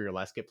value 3 or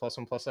less get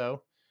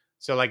 +1/+0.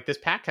 So like this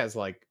pack has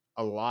like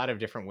a lot of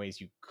different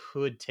ways you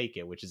could take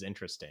it, which is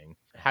interesting.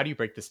 How do you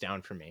break this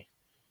down for me?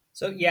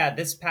 So yeah,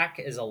 this pack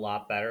is a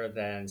lot better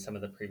than some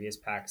of the previous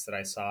packs that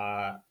I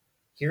saw.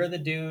 Here are the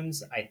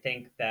Dunes. I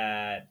think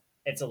that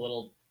it's a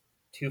little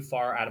too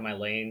far out of my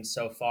lane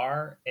so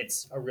far.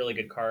 It's a really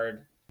good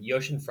card.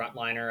 Yotian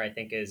Frontliner I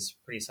think is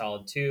pretty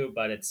solid too,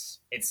 but it's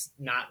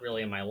not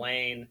really in my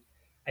lane.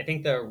 I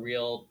think the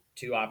real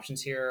two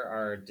options here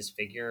are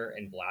Disfigure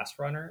and Blast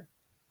Runner.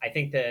 I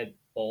think that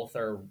both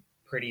are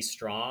pretty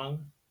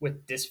strong.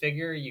 With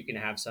Disfigure, you can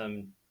have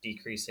some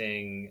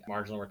decreasing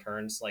marginal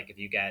returns. Like if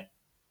you get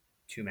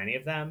too many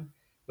of them.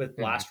 With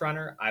Hmm. Blast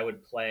Runner, I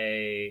would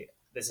play.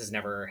 This has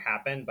never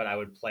happened, but I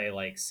would play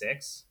like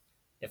six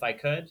if I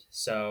could.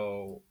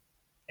 So,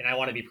 and I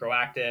want to be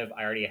proactive.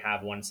 I already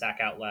have one sack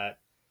outlet,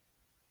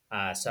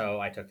 so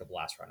I took the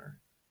Blast Runner.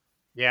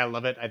 Yeah, I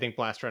love it. I think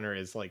Blast Runner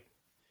is like,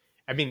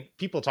 I mean,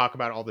 people talk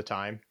about it all the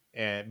time,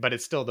 but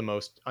it's still the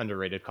most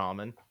underrated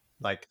common.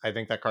 Like, I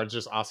think that card's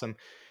just awesome.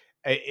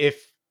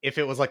 If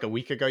it was like a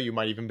week ago, you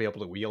might even be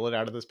able to wheel it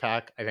out of this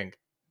pack. I think,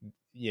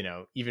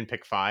 even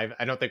pick five.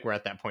 I don't think we're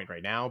at that point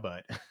right now,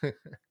 but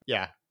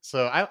yeah.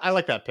 So I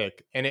like that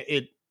pick, and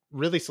it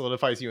really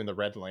solidifies you in the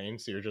red lane.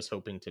 So you're just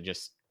hoping to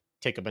just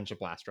take a bunch of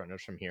blast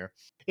runners from here.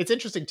 It's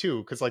interesting too,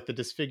 because like the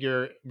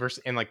disfigure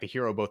versus and like the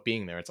hero both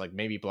being there, it's like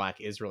maybe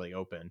black is really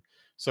open.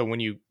 So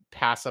when you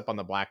pass up on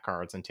the black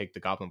cards and take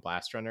the goblin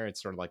blast runner,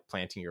 it's sort of like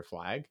planting your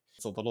flag.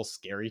 It's a little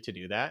scary to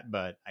do that,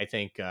 but I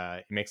think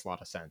it makes a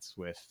lot of sense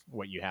with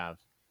what you have.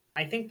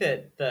 I think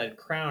that the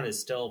crown is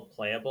still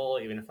playable,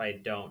 even if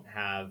I don't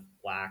have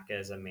black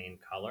as a main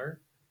color.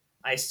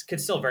 Could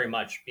still very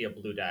much be a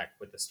blue deck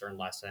with the Stern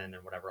Lesson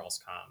and whatever else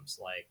comes.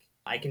 Like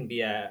I can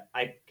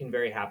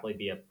very happily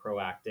be a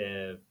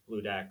proactive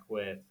blue deck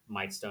with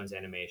Might Stone's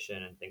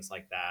animation and things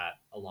like that,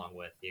 along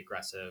with the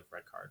aggressive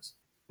red cards.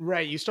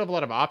 Right, you still have a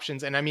lot of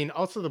options, and I mean,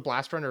 also the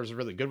blast runner is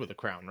really good with the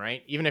crown,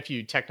 right? Even if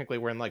you technically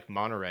were in like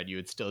mono red, you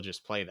would still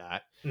just play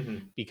that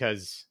Mm-hmm.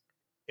 because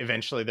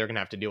eventually they're gonna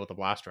have to deal with the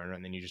blast runner,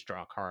 and then you just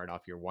draw a card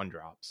off your one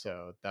drop.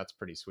 So that's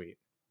pretty sweet.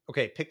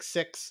 Okay, pick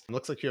six.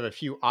 Looks like you have a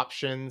few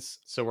options,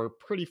 so we're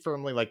pretty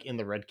firmly like in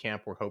the red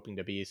camp we're hoping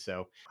to be.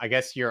 So I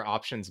guess your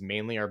options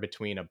mainly are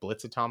between a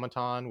Blitz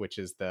Automaton, which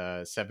is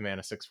the 7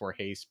 mana 6/4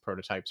 haste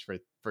prototypes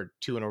for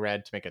two in a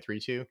red to make a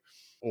 3/2,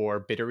 or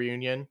Bitter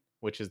Reunion,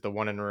 which is the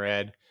one in a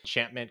red.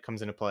 Enchantment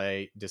comes into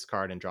play,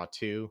 discard and draw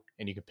two,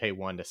 and you can pay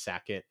one to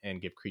sack it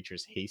and give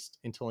creatures haste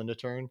until end of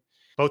turn.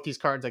 Both these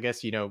cards, I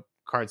guess,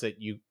 cards that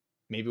you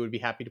maybe would be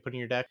happy to put in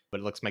your deck, but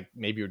it looks like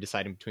maybe you're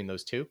deciding between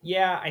those two.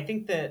 Yeah, I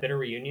think that Bitter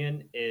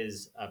Reunion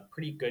is a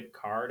pretty good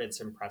card. It's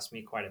impressed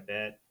me quite a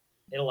bit.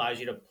 It allows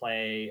you to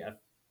play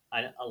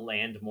a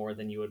land more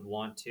than you would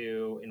want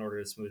to in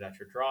order to smooth out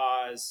your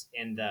draws.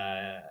 And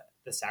the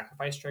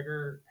sacrifice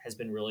trigger has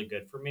been really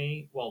good for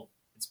me. Well,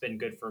 it's been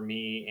good for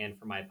me and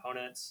for my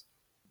opponents,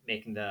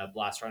 making the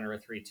Blast Runner a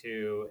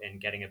 3/2 and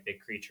getting a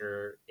big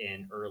creature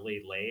in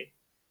early, late.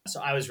 So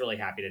I was really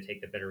happy to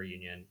take the Bitter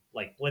Reunion.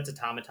 Like Blitz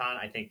Automaton,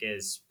 I think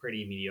is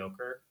pretty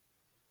mediocre.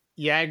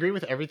 Yeah, I agree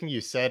with everything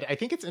you said. I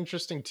think it's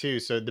interesting too.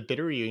 So the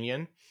Bitter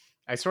Reunion,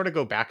 I sort of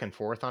go back and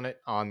forth on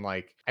it. On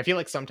like, I feel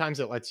like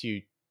sometimes it lets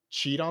you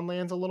cheat on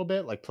lands a little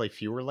bit, like play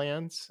fewer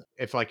lands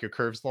if like your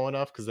curve's low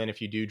enough. Because then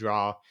if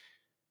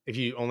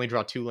you only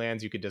draw two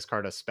lands, you could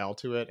discard a spell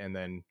to it and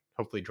then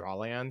hopefully draw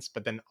lands.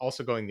 But then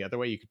also going the other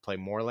way, you could play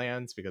more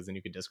lands because then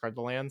you could discard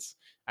the lands.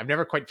 I've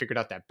never quite figured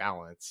out that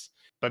balance,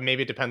 but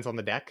maybe it depends on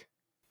the deck.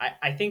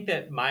 I think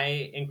that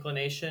my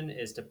inclination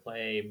is to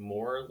play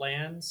more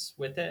lands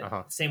with Uh it.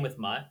 huh. Same with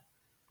Mutt,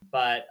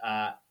 but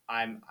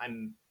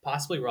I'm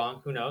possibly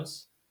wrong. Who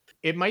knows?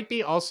 It might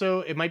be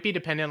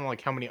dependent on like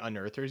how many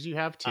unearthers you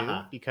have Uh too,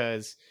 huh.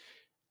 because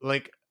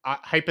like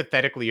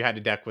hypothetically you had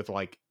a deck with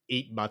like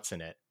eight mutts in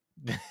it.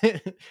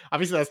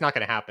 Obviously that's not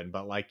going to happen,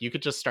 but like you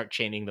could just start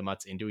chaining the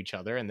mutts into each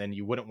other, and then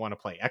you wouldn't want to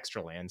play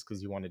extra lands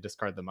because you want to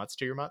discard the mutts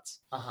to your mutts.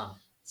 Uh huh.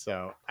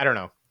 So I don't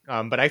know,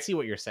 but I see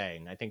what you're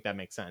saying. I think that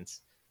makes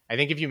sense. I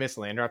think if you miss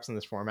land drops in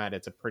this format,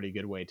 it's a pretty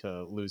good way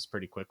to lose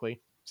pretty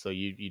quickly. So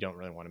you don't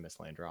really want to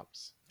miss land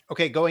drops.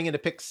 Okay, going into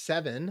pick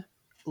seven,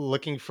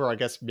 looking for, I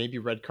guess, maybe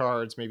red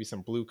cards, maybe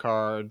some blue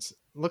cards.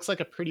 Looks like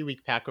a pretty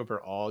weak pack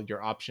overall.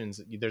 Your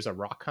options, there's a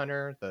Rock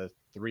Hunter, the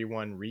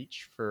 3/1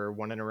 reach for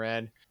one in a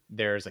red.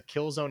 There's a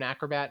Kill Zone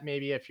Acrobat,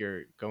 maybe if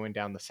you're going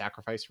down the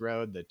sacrifice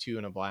road, the two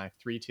in a black,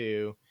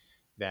 3/2,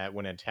 that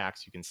when it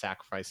attacks, you can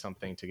sacrifice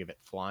something to give it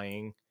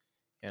flying.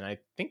 And I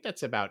think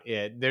that's about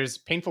it. There's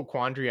Painful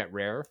Quandary at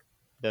rare,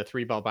 the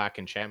three ball back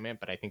enchantment,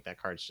 but I think that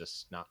card's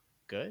just not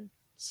good.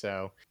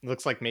 So it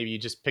looks like maybe you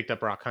just picked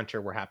up Rock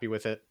Hunter. We're happy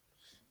with it.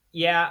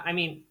 Yeah, I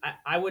mean,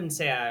 I wouldn't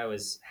say I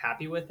was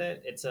happy with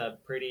it. It's a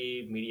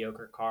pretty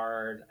mediocre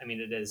card. I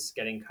mean, it is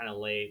getting kind of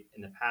late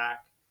in the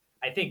pack.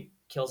 I think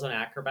Killzone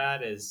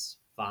Acrobat is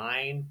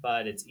fine,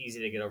 but it's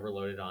easy to get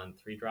overloaded on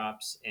three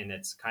drops, and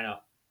it's kind of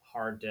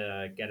hard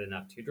to get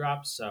enough two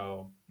drops.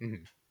 So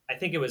Mhm. I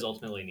think it was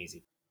ultimately an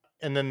easy.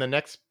 And then the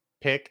next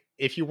pick,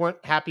 if you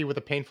weren't happy with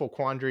a Painful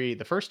Quandary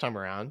the first time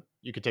around,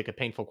 you could take a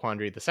Painful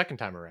Quandary the second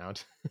time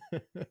around.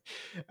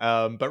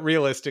 But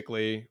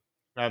realistically,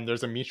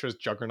 there's a Mishra's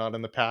Juggernaut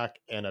in the pack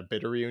and a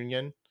Bitter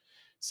Reunion.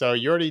 So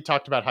you already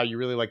talked about how you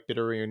really like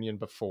Bitter Reunion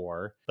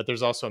before, but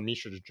there's also a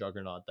Mishra's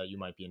Juggernaut that you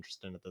might be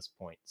interested in at this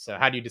point. So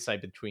how do you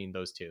decide between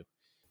those two?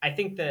 I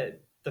think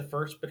that the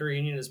first Bitter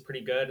Reunion is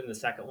pretty good, and the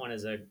second one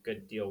is a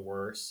good deal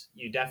worse.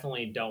 You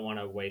definitely don't want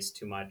to waste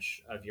too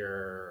much of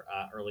your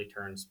early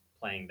turns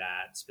playing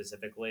that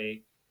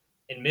specifically.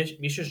 And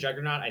Mishra's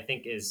Juggernaut, I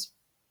think, is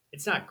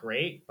it's not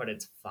great, but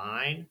it's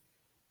fine.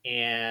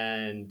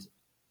 And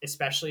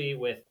especially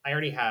with, I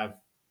already have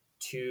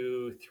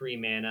two 3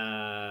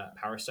 mana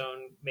Power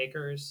Stone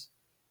makers.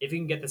 If you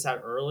can get this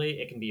out early,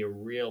 it can be a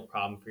real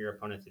problem for your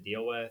opponent to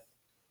deal with.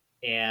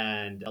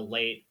 And a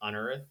late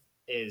Unearth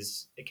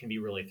is it can be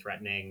really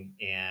threatening.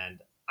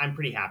 And I'm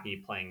pretty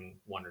happy playing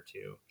one or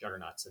two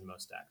Juggernauts in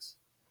most decks.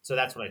 So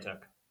that's what I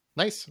took.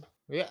 Nice.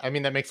 Yeah, I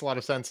mean that makes a lot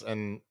of sense,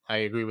 and I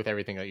agree with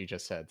everything that you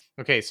just said.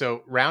 Okay,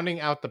 so rounding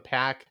out the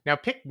pack now,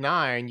 pick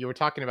 9. You were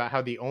talking about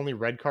how the only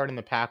red card in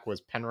the pack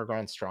was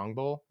Pendragon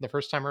Strongbow the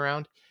first time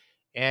around,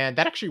 and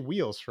that actually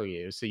wheels for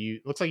you. So you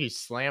looks like you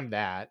slammed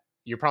that.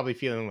 You're probably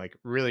feeling like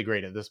really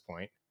great at this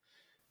point.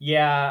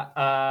 Yeah,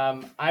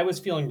 I was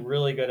feeling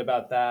really good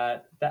about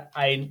that. That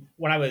I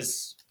when I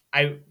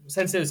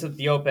since it was at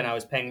the open, I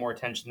was paying more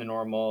attention than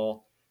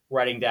normal,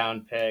 writing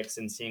down picks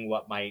and seeing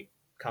what might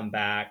come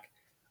back.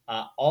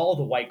 All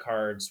the white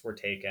cards were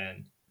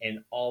taken,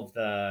 and all of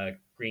the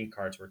green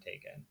cards were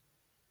taken.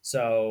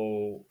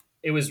 So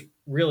it was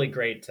really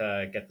great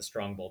to get the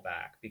strong bull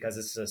back because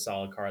this is a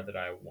solid card that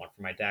I want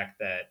for my deck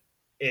that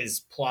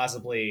is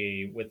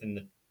plausibly within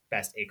the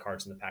best 8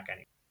 cards in the pack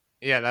anyway.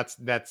 Yeah,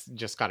 that's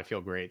just got to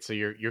feel great. So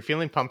you're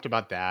feeling pumped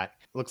about that.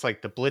 Looks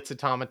like the Blitz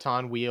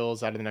Automaton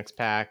wheels out of the next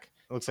pack.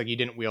 It looks like you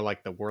didn't wheel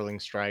like the Whirling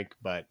Strike,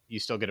 but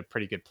you still get a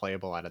pretty good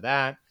playable out of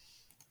that.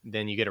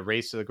 Then you get a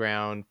Race to the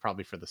Ground,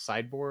 probably for the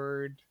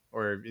sideboard,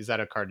 or is that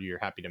a card you're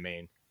happy to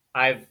main?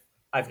 I've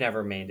I've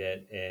never made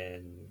it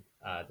in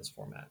this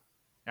format.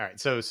 All right,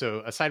 so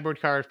a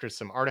sideboard card for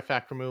some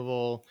artifact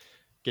removal,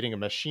 getting a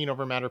Machine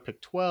Over Matter,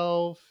 pick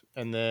 12,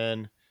 and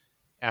then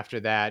after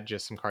that,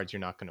 just some cards you're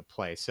not going to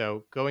play.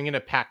 So going into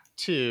pack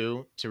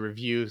 2 to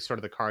review sort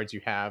of the cards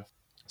you have.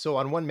 So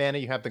on 1 mana,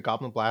 you have the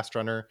Goblin Blast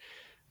Runner.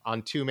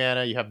 On 2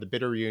 mana, you have the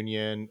Bitter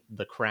Union,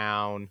 the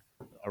Crown,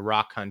 a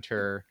Rock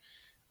Hunter.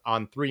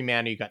 On 3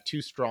 mana, you got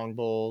 2 Strong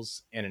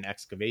Bulls and an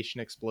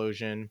Excavation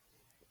Explosion,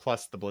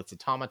 plus the Blitz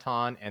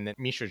Automaton, and then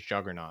Mishra's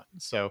Juggernaut.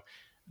 So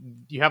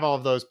you have all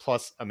of those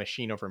plus a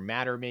Machine Over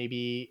Matter,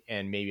 maybe,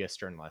 and maybe a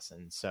Stern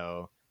Lesson.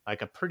 So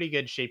like a pretty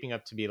good shaping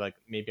up to be like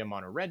maybe a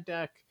mono red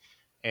deck,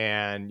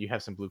 and you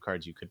have some blue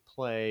cards you could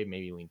play,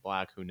 maybe lean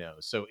black, who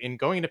knows. So in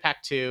going into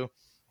pack 2,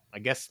 I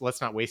guess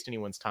let's not waste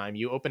anyone's time.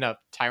 You open up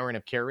Tyrant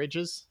of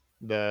Carriages,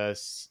 the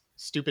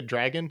stupid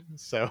dragon.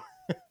 So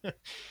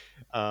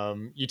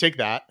you take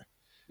that.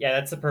 Yeah,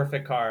 that's the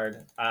perfect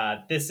card.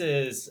 This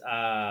is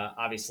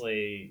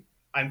obviously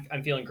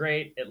I'm feeling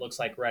great. It looks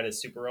like red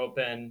is super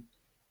open,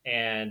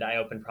 and I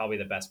opened probably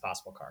the best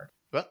possible card.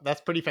 Well,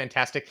 that's pretty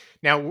fantastic.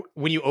 Now,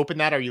 when you open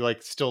that, are you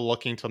like still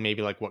looking to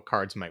maybe like what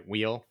cards might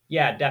wheel?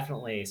 Yeah,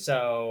 definitely.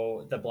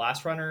 So the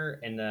Blast Runner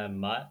and the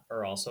Mutt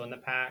are also in the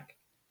pack.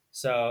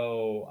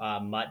 So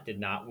Mutt did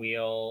not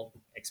wheel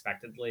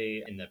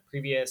expectedly in the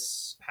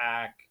previous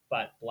pack,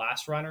 but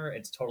Blast Runner,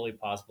 it's totally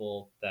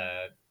possible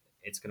that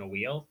it's going to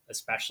wheel,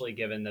 especially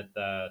given that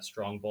the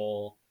Strong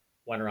Bowl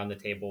went around the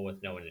table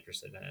with no one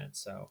interested in it.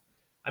 So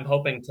I'm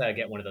hoping to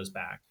get one of those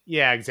back.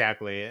 Yeah,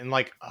 exactly. And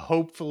like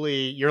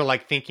hopefully you're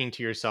like thinking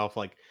to yourself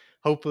like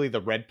hopefully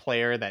the red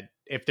player that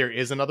if there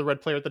is another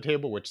red player at the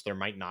table, which there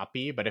might not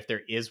be, but if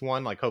there is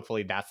one, like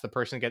hopefully that's the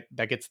person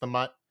that gets the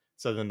mutt.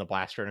 So then the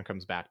blast runner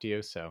comes back to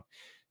you. So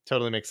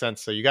totally makes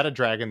sense. So you got a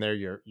dragon there.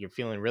 You're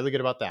feeling really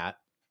good about that.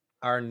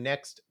 Our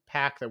next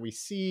pack that we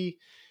see,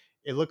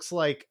 it looks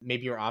like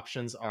maybe your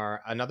options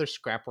are another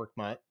scrapwork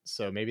mutt.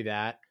 So maybe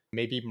that,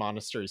 maybe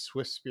Monastery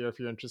Swift Spear if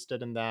you're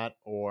interested in that.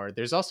 Or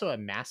there's also a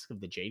Mask of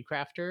the Jade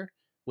Crafter,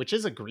 which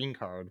is a green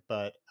card,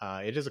 but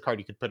it is a card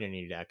you could put in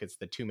your deck. It's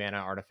the 2 mana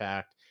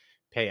artifact.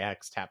 Pay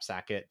X, tap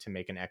sack it to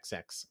make an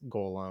XX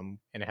golem,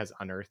 and it has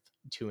Unearth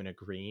 2 and a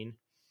green.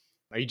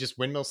 Are you just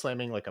windmill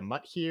slamming like a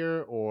mutt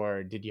here,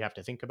 or did you have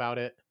to think about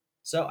it?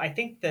 So I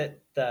think that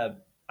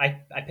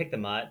I picked the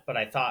Mutt, but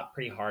I thought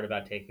pretty hard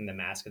about taking the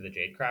Mask of the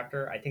Jade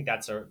Crafter. I think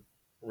that's a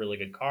really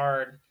good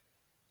card,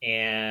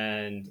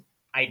 and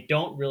I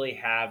don't really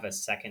have a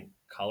second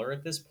color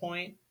at this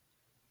point.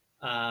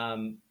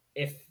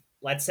 If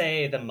let's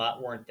say the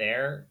Mutt weren't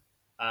there,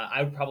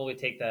 I would probably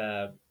take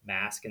the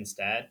Mask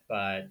instead.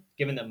 But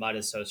given that Mutt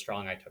is so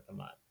strong, I took the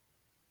Mutt.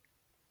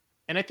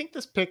 And I think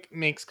this pick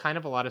makes kind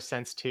of a lot of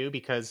sense too,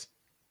 because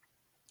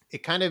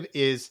it kind of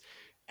is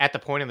at the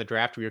point in the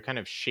draft where you're kind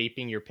of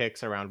shaping your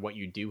picks around what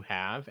you do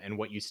have and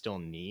what you still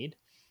need.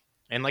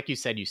 And like you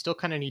said, you still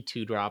kind of need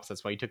 2 drops.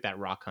 That's why you took that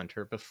Rock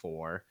Hunter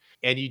before.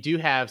 And you do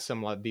have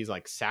some of these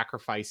like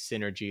sacrifice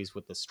synergies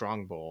with the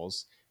Strong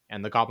Bulls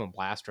and the Goblin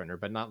Blast Runner,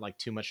 but not like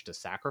too much to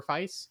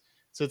sacrifice.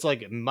 So it's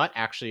like Mutt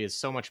actually is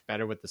so much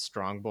better with the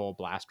Strong Bull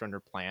Blast Runner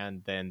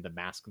plan than the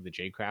Mask of the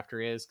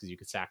Jadecrafter is, because you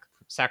could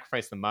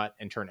sacrifice the Mutt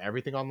and turn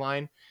everything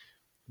online.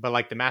 But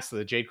like the Mask of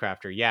the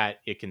Jadecrafter, yeah,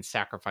 it can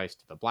sacrifice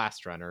to the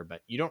Blast Runner,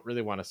 but you don't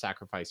really want to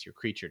sacrifice your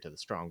creature to the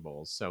Strong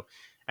Bulls. So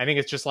I think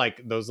it's just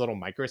like those little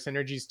micro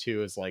synergies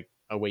too is like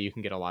a way you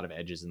can get a lot of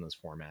edges in this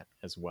format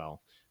as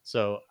well.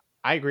 So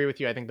I agree with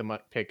you. I think the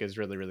Mutt pick is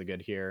really, really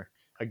good here.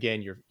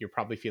 Again, you're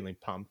probably feeling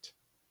pumped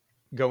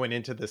going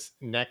into this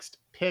next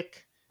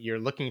pick. You're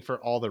looking for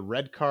all the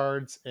red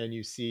cards and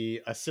you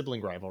see a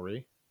sibling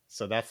rivalry.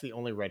 So that's the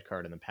only red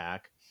card in the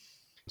pack.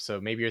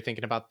 So maybe you're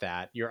thinking about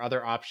that. Your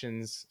other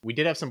options, we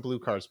did have some blue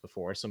cards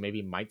before, so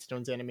maybe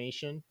Mightstone's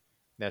Animation.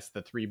 That's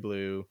the 3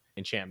 blue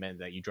enchantment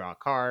that you draw a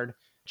card,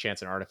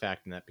 chance an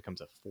artifact, and that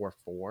becomes a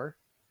 4/4.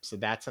 So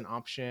that's an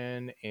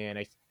option. And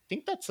I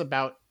think that's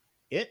about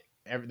it.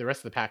 The rest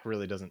of the pack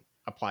really doesn't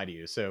apply to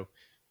you. So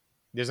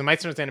there's a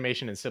Mightstone's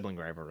Animation and Sibling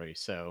Rivalry.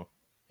 So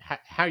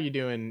how are you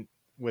doing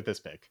with this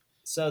pick?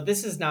 So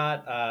this is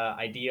not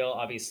ideal,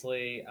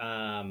 obviously.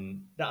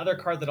 The other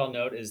card that I'll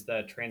note is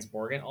the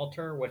Transmorgant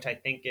Altar, which I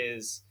think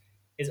is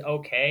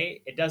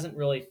okay. It doesn't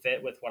really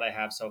fit with what I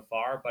have so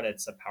far, but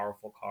it's a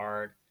powerful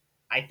card.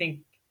 I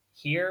think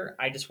here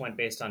I just went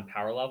based on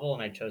power level,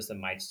 and I chose the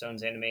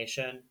Mightstones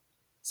animation.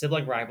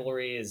 Sibling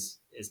Rivalry is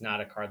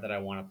not a card that I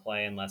want to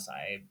play unless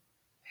I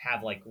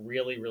have like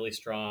really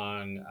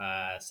strong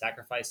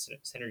sacrifice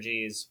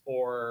synergies,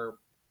 or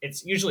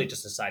it's usually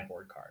just a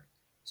sideboard card.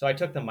 So I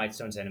took the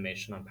Mightstones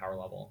animation on power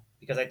level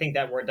because I think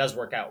that does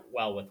work out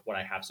well with what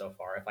I have so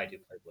far if I do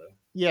play blue.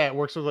 Yeah, it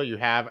works with what you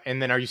have.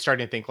 And then are you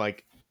starting to think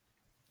like,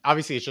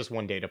 obviously it's just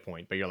one data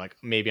point, but you're like,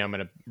 maybe I'm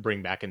going to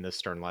bring back in this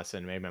Stern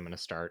lesson. Maybe I'm going to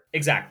start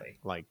Exactly.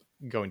 like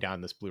going down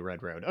this blue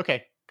red road.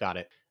 Okay, got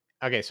it.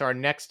 Okay, so our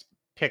next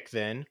pick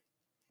then,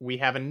 we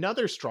have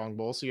another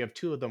Strongbow. So you have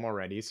two of them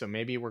already. So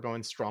maybe we're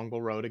going Strongbow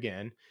road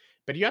again.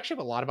 But you actually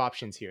have a lot of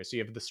options here. So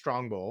you have the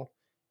Strongbow.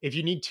 If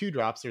you need 2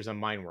 drops, there's a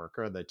Mine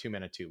Worker, the 2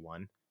 mana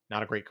 2/1.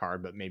 Not a great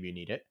card, but maybe you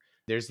need it.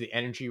 There's the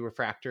Energy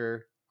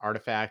Refractor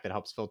artifact that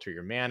helps filter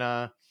your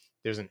mana.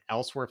 There's an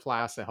Elsewhere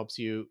Flask that helps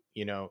you,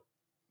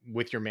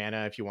 with your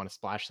mana if you want to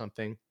splash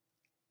something.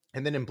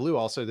 And then in blue,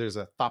 also, there's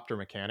a Thopter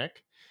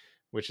Mechanic,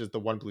 which is the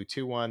 1 blue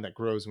 2/1 that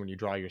grows when you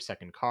draw your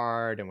second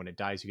card. And when it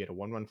dies, you get a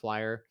 1/1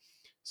 flyer.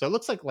 So it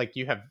looks like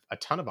you have a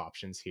ton of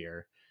options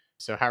here.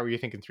 So how are you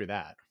thinking through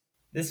that?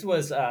 This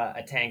was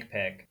a tank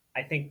pick.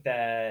 I think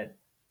that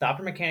the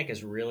Opera Mechanic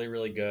is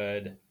really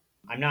good.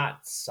 I'm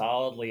not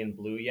solidly in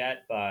blue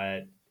yet,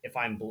 but if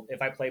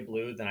I play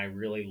blue, then I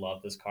really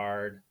love this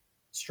card.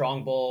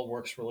 Strong Bull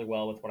works really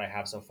well with what I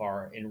have so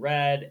far in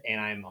red, and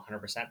I'm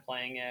 100%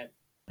 playing it.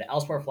 The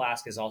Elsewhere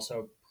Flask is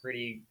also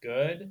pretty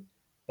good,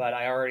 but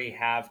I already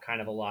have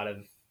kind of a lot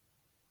of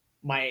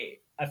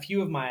a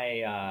few of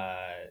my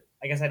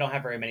I guess I don't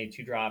have very many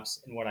 2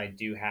 drops, and what I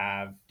do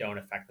have don't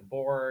affect the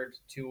board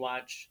too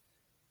much.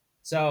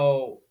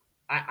 So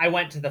I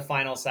went to the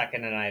final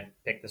second and I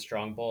picked the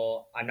Strong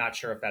Bull. I'm not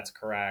sure if that's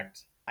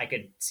correct. I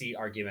could see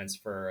arguments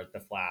for the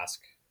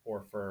Flask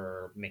or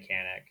for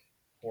Mechanic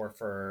or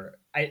for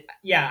I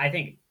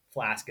think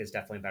Flask is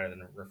definitely better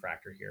than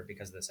Refractor here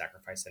because of the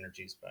sacrifice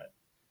synergies. But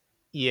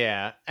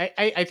Yeah,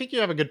 I think you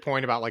have a good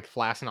point about like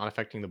Flask not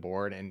affecting the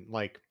board. And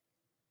like,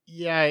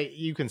 yeah,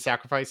 you can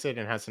sacrifice it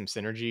and have some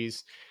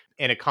synergies.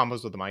 And it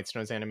combos with the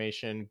Mindstone's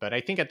animation. But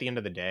I think at the end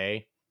of the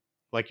day,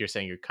 like you're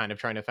saying, you're kind of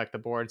trying to affect the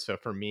board. So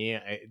for me,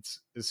 it's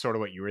sort of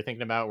what you were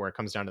thinking about, where it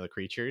comes down to the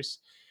creatures.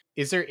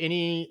 Is there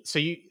any? So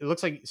it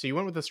looks like you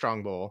went with the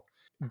Strong Bull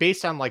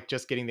based on like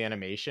just getting the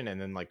animation, and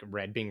then like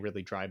red being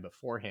really dry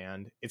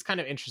beforehand. It's kind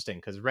of interesting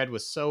because red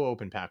was so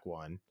open pack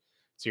one,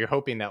 so you're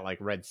hoping that like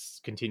red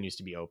continues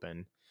to be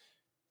open.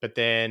 But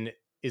then,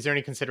 is there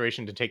any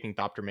consideration to taking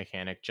Thopter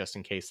Mechanic just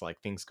in case like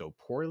things go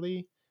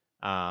poorly?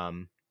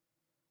 Um,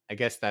 I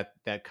guess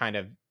that kind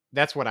of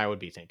that's what I would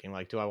be thinking.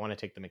 Like, do I want to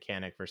take the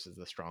Mechanic versus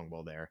the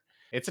Strongbow there?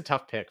 It's a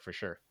tough pick for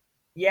sure.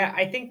 yeah,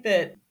 I think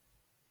that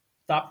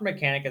Thought for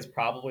Mechanic is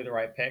probably the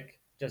right pick,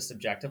 just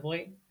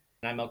subjectively,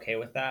 and I'm okay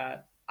with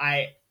that.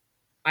 I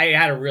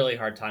had a really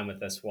hard time with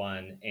this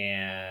one,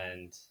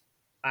 and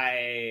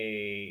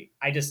I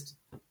just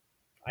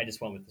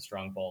went with the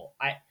Strong Bull.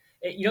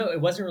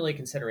 It wasn't really a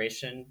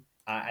consideration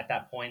at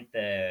that point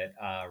that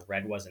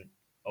red wasn't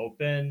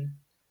open,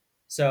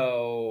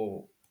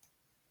 so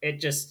it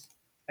just.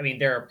 I mean,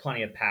 there are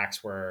plenty of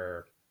packs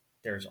where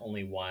there's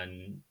only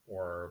one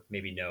or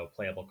maybe no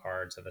playable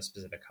cards of a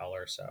specific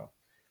color, so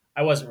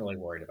I wasn't really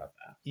worried about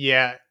that.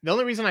 Yeah, the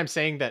only reason I'm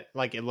saying that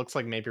like it looks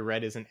like maybe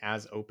red isn't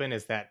as open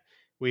is that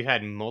we've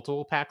had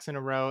multiple packs in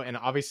a row, and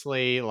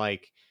obviously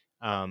like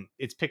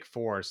it's pick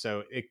 4,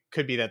 so it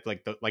could be that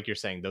like you're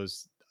saying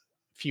those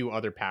few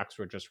other packs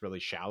were just really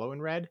shallow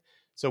in red.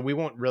 So we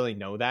won't really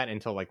know that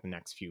until like the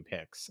next few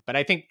picks. But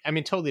I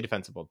mean, totally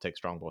defensible to take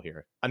Strongbow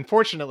here.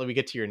 Unfortunately, we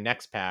get to your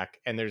next pack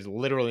and there's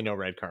literally no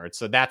red cards.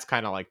 So that's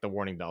kind of like the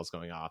warning bells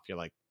going off. You're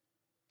like,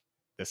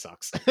 this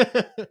sucks.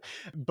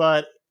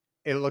 But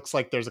it looks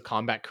like there's a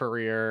Combat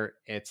Courier.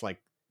 It's like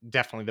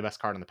definitely the best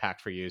card in the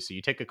pack for you. So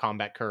you take a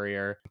Combat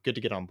Courier. Good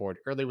to get on board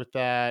early with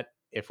that.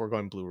 If we're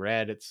going blue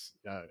red, it's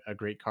a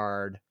great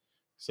card.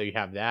 So you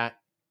have that.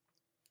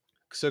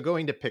 So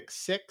going to pick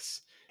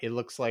 6, it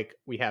looks like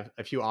we have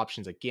a few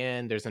options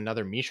again. There's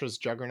another Mishra's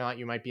Juggernaut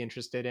you might be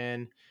interested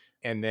in.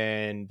 And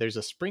then there's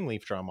a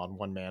Springleaf Drum on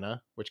 1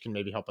 mana, which can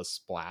maybe help us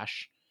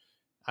splash.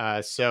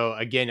 So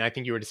again, I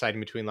think you were deciding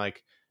between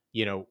like,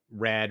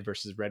 red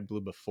versus red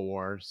blue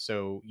before.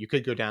 So you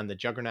could go down the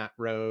Juggernaut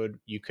road.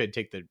 You could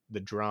take the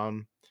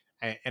drum.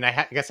 And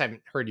I guess I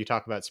haven't heard you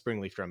talk about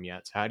Springleaf Drum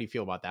yet. So how do you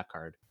feel about that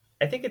card?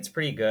 I think it's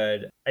pretty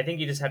good. I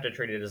think you just have to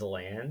treat it as a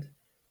land.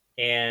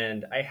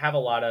 And I have a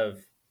lot of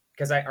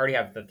because I already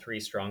have the three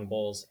strong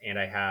bulls and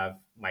I have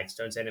Might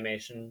Stone's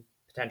animation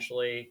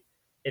potentially.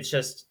 It's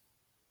just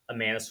a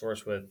mana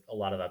source with a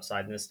lot of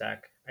upside in this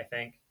deck, I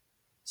think.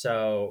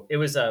 So it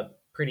was a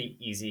pretty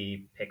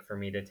easy pick for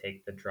me to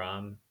take the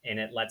drum, and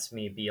it lets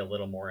me be a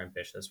little more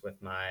ambitious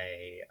with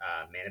my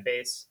mana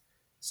base.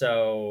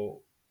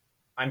 So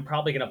I'm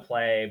probably going to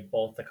play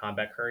both the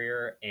Combat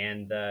Courier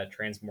and the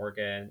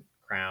Transmorgan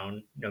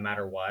Crown no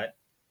matter what.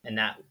 And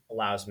that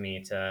allows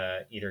me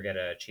to either get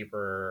a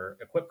cheaper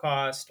equip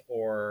cost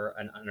or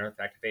an unearthed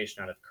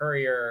activation out of the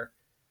Courier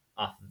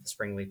off of the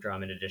Springleaf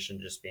Drum, in addition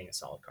to just being a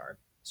solid card.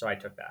 So I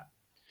took that.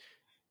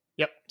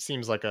 Yep,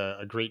 seems like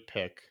a great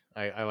pick.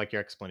 I like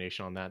your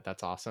explanation on that.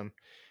 That's awesome.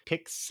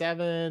 Pick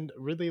 7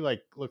 really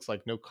like looks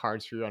like no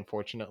cards for you,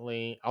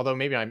 unfortunately. Although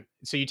maybe I'm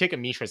so you take a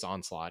Mishra's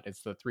Onslaught.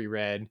 It's the 3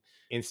 red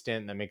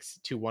instant that makes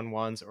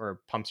 2/1/1s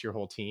or pumps your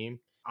whole team.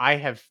 I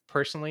have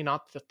personally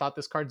not thought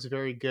this card's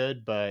very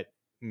good, but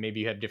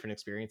maybe you have different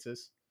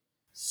experiences.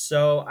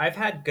 So I've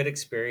had good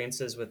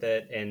experiences with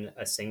it in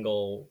a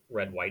single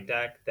red white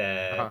deck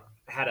Uh-huh.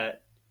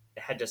 that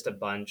had just a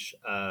bunch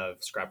of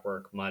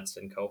scrapwork mutts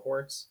and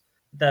cohorts.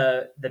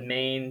 The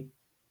main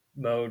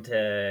mode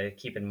to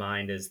keep in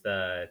mind is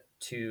the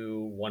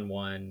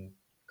 2/1/1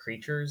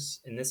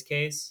 creatures in this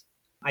case.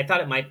 I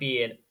thought it might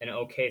be an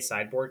okay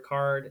sideboard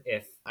card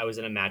if I was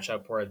in a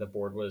matchup where the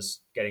board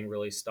was getting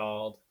really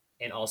stalled.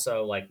 And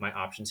also, like, my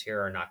options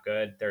here are not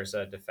good. There's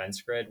a defense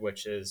grid,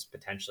 which is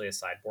potentially a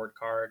sideboard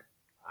card.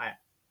 I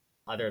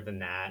Other than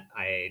that,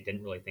 I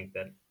didn't really think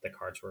that the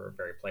cards were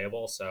very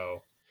playable.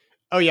 So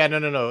Oh yeah, no,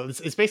 no, no.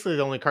 It's basically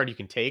the only card you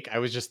can take. I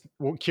was just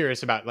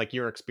curious about like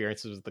your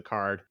experiences with the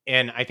card,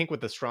 and I think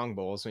with the strong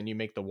bowls, when you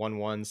make the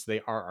 1/1s,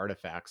 they are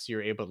artifacts.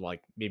 You're able to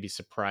like maybe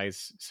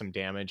surprise some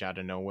damage out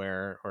of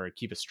nowhere, or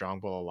keep a strong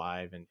bowl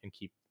alive and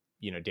keep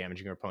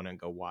damaging your opponent and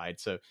go wide.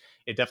 So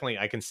it definitely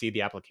I can see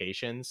the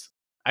applications.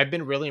 I've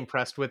been really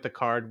impressed with the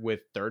card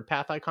with Third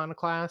Path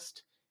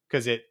Iconoclast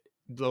because it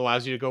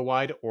allows you to go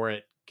wide, or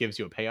it gives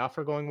you a payoff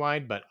for going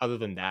wide. But other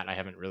than that, I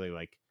haven't really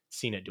like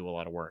seen it do a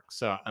lot of work.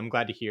 So I'm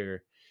glad to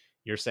hear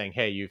you're saying,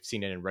 hey, you've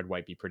seen it in red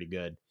white be pretty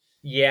good.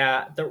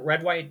 yeah, the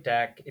red white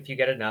deck, if you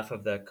get enough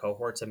of the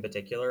cohorts in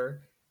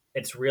particular,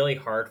 it's really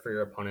hard for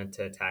your opponent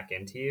to attack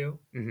into you.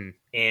 Hmm.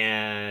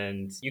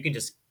 And you can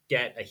just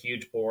get a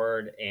huge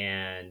board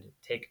and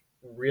take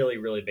really,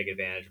 really big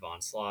advantage of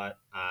Onslaught.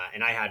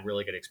 And I had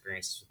really good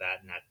experiences with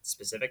that in that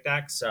specific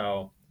deck.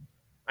 So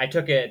I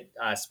took it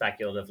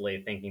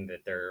speculatively, thinking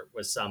that there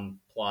was some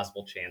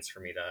plausible chance for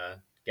me to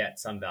get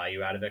some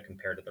value out of it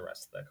compared to the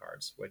rest of the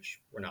cards,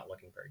 which were not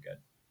looking very good.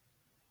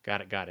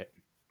 Got it. Got it.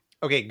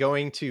 Okay,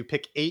 going to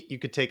pick 8, you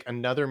could take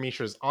another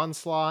Mishra's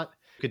Onslaught.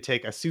 You could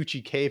take a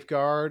Suchi Cave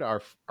Guard,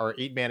 our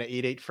 8 mana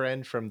 8/8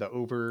 friend from the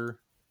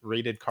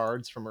overrated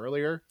cards from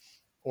earlier.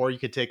 Or you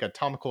could take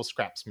Atomical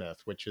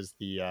Scrapsmith, which is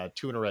the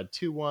 2 in a red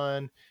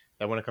 2/1.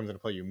 That when it comes into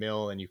play, you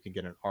mill and you can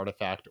get an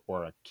artifact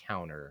or a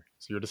counter.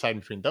 So you're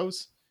deciding between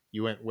those.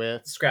 You went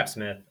with.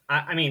 Scrapsmith.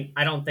 I mean,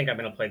 I don't think I'm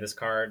going to play this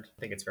card. I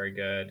think it's very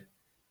good,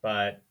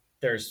 but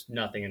there's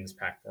nothing in this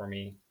pack for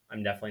me.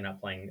 I'm definitely not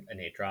playing an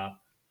 8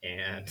 drop.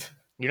 And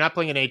You're not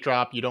playing an 8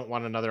 drop. You don't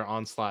want another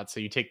Onslaught. So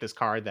you take this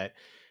card that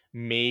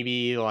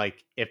maybe,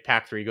 like, if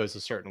pack 3 goes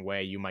a certain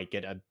way, you might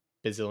get a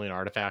bazillion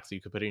artifacts that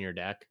you could put in your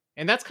deck.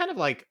 And that's kind of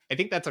like, I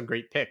think that's a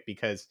great pick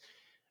because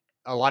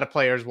a lot of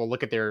players will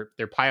look at their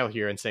pile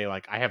here and say,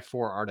 like, I have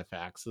 4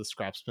 artifacts. The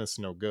Scrapsmith's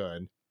no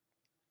good.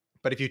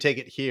 But if you take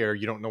it here,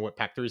 you don't know what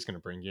pack 3 is going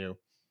to bring you.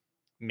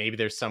 Maybe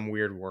there's some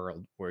weird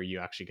world where you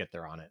actually get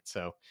there on it.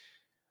 So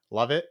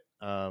love it.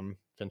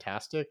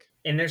 Fantastic.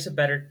 there's a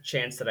better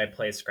chance that I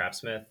play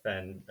Scrapsmith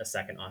than a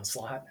second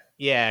Onslaught.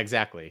 Yeah,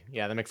 exactly.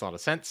 Yeah, that makes a lot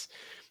of sense.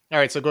 All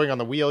right, so going on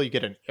the wheel, you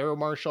get an Arrow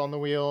Marshal on the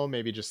wheel,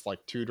 maybe just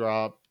like 2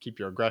 drop, keep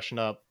your aggression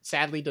up.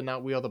 Sadly, did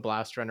not wheel the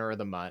Blast Runner or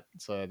the Mutt,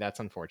 so that's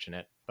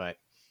unfortunate. But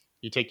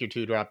you take your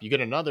 2 drop, you get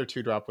another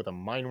 2 drop with a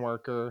Mine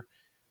Worker,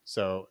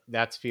 so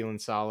that's feeling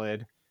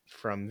solid.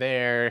 From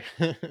there,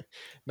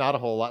 not a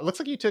whole lot. Looks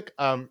like you took.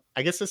 I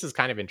guess this is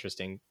kind of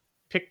interesting.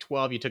 Pick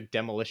 12, you took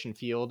Demolition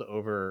Field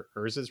over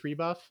Urza's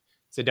rebuff.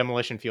 So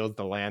Demolition Field's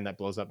the land that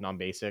blows up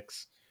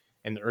non-basics,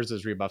 and the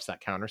Urza's rebuffs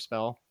that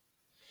counterspell.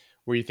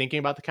 Were you thinking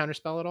about the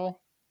counterspell at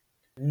all?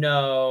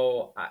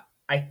 No,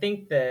 I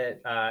think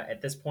that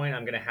at this point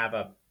I'm going to have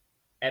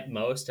at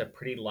most a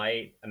pretty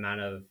light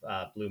amount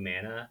of blue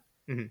mana,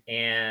 Mhm.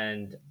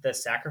 and the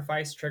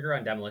sacrifice trigger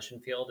on Demolition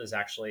Field is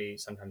actually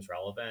sometimes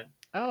relevant.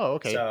 Oh,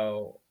 okay.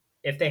 So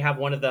if they have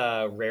one of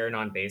the rare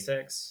non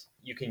basics,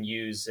 you can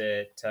use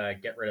it to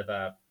get rid of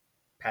a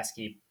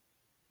pesky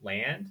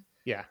land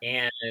Yeah.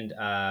 and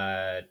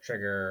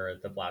trigger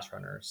the Blast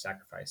Runner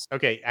sacrifice.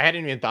 Okay, I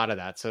hadn't even thought of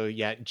that. So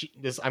yeah,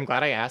 this I'm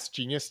glad I asked.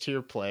 Genius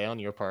tier play on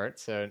your part.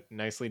 So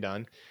nicely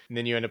done. And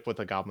then you end up with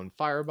a Goblin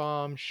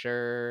Firebomb,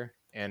 sure,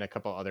 and a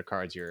couple other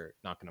cards you're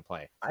not going to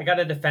play. I got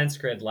a defense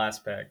grid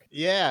last pick.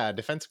 Yeah,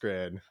 Defense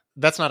Grid.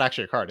 That's not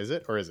actually a card, is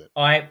it? Or is it?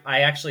 Oh, I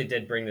actually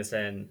did bring this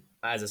in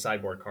as a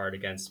sideboard card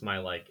against my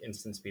like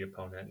instant speed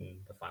opponent in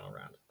the final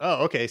round.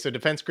 Oh, okay. So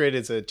defense grid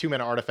is a 2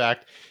 mana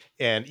artifact,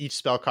 and each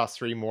spell costs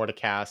 3 more to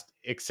cast,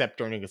 except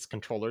during its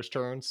controller's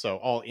turn. So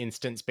all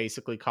instants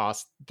basically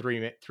cost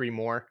 3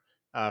 more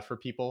for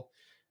people.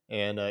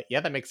 And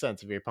yeah, that makes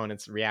sense. If your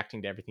opponent's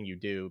reacting to everything you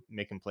do,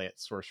 make them play at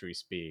sorcery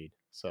speed.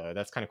 So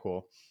that's kind of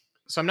cool.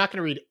 So I'm not going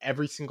to read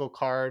every single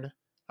card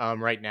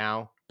right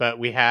now, but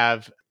we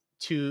have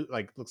two,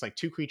 like, looks like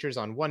 2 creatures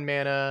on 1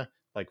 mana,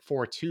 like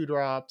 4 2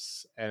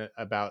 drops, and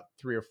about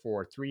 3 or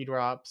 4 3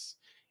 drops.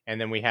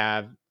 And then we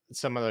have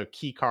some of the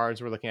key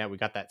cards we're looking at. We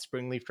got that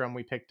Springleaf Drum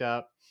we picked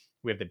up.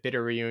 We have the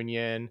Bitter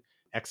Reunion,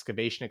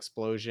 Excavation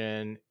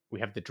Explosion. We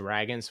have the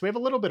Dragon. So we have a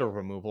little bit of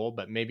removal,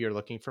 but maybe you're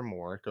looking for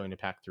more going to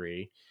pack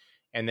 3.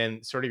 And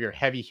then sort of your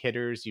heavy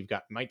hitters, you've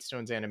got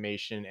Mightstone's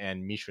Animation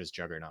and Mishra's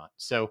Juggernaut.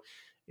 So,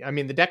 I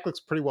mean, the deck looks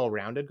pretty well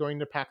rounded going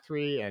to pack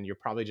 3, and you're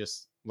probably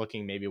just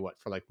looking maybe what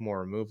for like more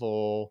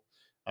removal,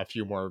 a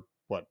few more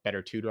what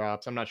better 2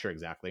 drops. I'm not sure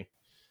exactly.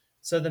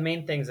 So the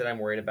main things that I'm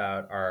worried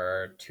about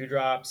are 2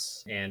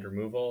 drops and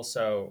removal.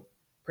 So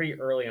pretty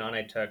early on,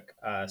 I took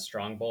a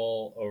Strong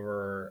Bowl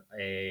over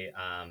a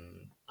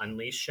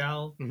Unleash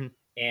Shell. Mm-hmm.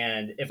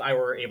 And if I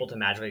were able to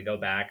magically go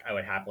back, I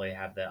would happily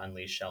have the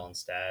Unleash Shell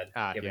instead,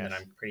 Ah, given that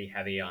yes. I'm pretty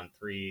heavy on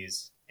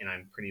threes and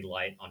I'm pretty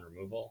light on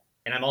removal.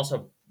 And I'm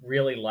also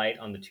really light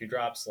on the 2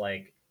 drops.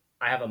 Like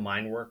I have a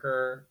Mind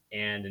Worker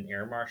and an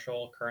Air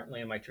Marshal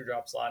currently in my 2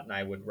 drop slot, and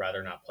I would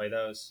rather not play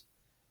those.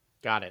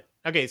 Got it.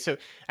 Okay, so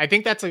I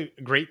think that's a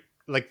great,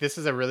 like, this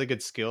is a really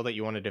good skill that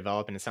you want to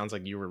develop, and it sounds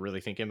like you were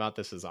really thinking about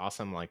this. Is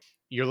awesome. Like,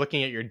 you're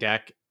looking at your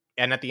deck,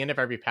 and at the end of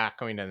every pack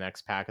going to the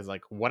next pack is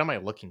like, what am I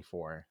looking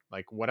for?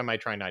 Like, what am I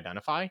trying to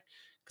identify?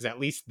 Because at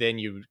least then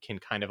you can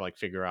kind of like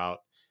figure out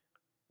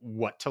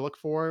what to look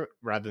for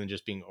rather than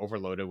just being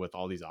overloaded with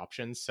all these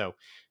options. So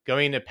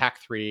going into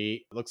pack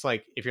 3, it looks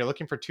like if you're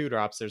looking for 2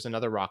 drops, there's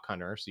another Rock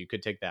Hunter, so you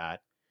could take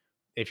that.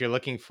 If you're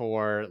looking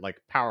for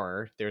like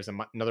power, there's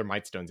another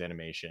Mightstone's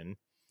Animation.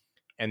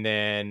 And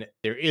then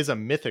there is a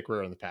mythic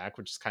rare in the pack,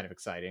 which is kind of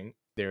exciting.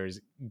 There's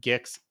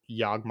Gix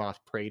Yawgmoth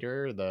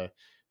Praetor, the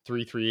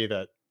 3/3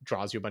 that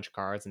draws you a bunch of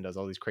cards and does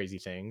all these crazy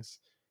things.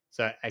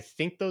 So I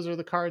think those are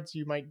the cards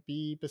you might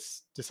be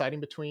deciding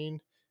between.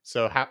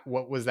 So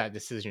what was that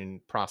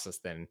decision process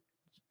then,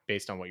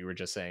 based on what you were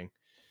just saying?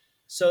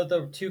 So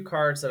the 2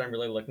 cards that I'm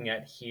really looking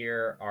at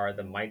here are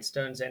the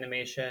Mightstones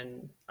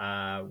animation,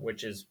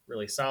 which is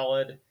really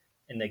solid,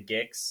 and the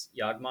Gix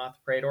Yawgmoth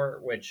Praetor,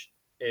 which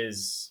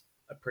is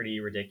a pretty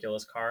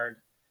ridiculous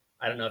card.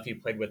 I don't know if you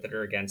played with it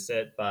or against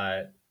it,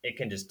 but it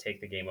can just take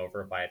the game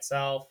over by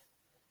itself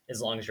as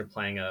long as you're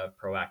playing a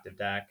proactive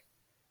deck.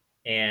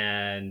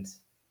 And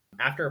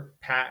after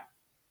pack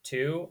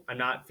 2, I'm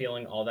not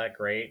feeling all that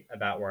great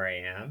about where I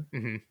am.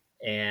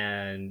 Mm-hmm.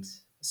 And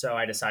so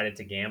I decided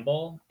to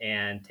gamble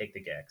and take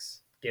the Gix,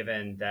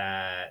 given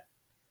that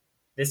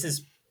this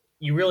is,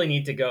 you really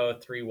need to go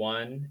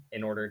 3-1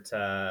 in order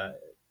to,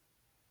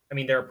 I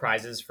mean, there are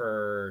prizes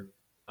for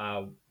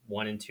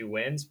 1 and 2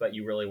 wins, but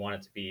you really want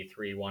it to be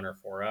 3-1 or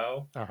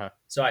 4-0. Uh-huh.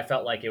 So I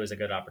felt like it was a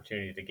good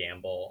opportunity to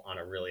gamble on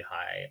a really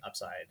high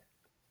upside.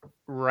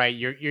 Right.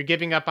 You're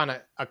giving up on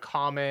a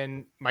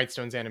common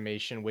Mightstone's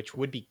Animation, which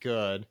would be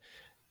good,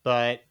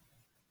 but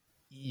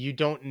you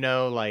don't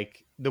know,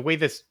 like, the way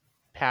this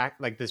pack,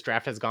 like this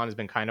draft has gone has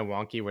been kind of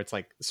wonky, where it's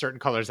like certain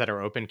colors that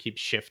are open keep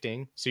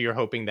shifting, so you're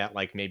hoping that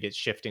like maybe it's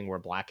shifting where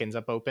black ends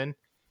up open.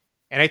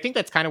 And I think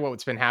that's kind of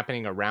what's been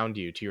happening around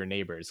you to your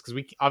neighbors, because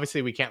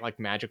we can't like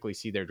magically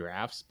see their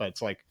drafts, but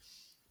it's like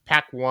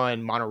pack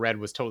 1 mono red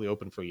was totally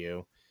open for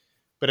you,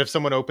 but if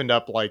someone opened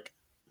up like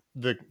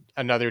the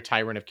another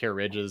Tyrant of Care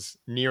Ridges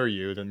near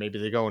you, then maybe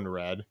they go into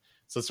red.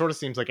 So it sort of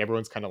seems like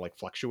everyone's kind of like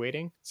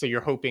fluctuating, so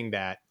you're hoping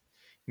that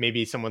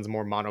maybe someone's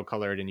more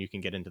monocolored and you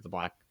can get into the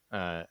black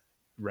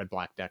red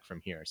black deck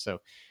from here. So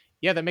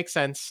yeah, that makes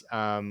sense.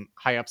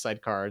 High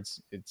upside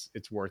cards,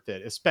 it's worth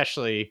it,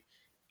 especially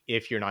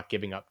if you're not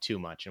giving up too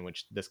much, in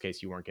which this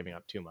case you weren't giving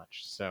up too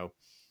much. So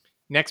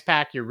next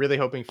pack, you're really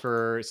hoping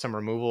for some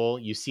removal.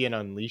 You see an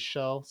Unleash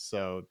Shell,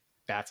 so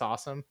that's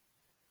awesome.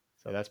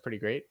 So that's pretty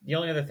great. The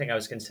only other thing I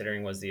was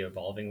considering was the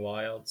Evolving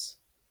Wilds,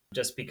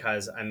 just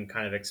because I'm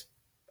kind of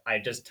I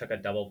just took a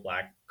double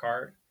black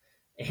card,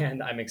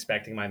 and I'm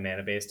expecting my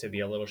mana base to be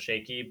a little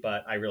shaky,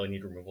 but I really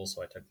need removal,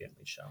 so I took the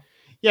Unleash Shell.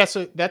 Yeah,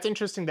 so that's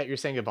interesting that you're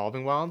saying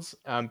Evolving Wilds.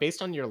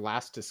 Based on your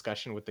last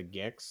discussion with the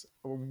Gix,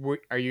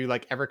 are you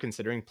like ever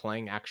considering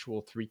playing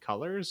actual 3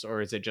 colors,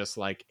 or is it just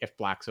like if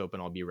black's open,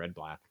 I'll be red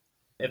black?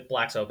 If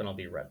black's open, I'll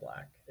be red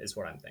black, is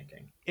what I'm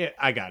thinking. Yeah,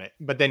 I got it.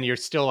 But then you're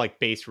still like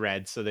base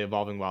red, so the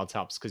Evolving Wilds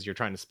helps because you're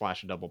trying to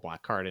splash a double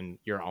black card and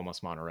you're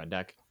almost mono red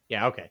deck.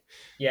 Yeah, okay.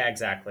 Yeah,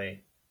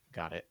 exactly.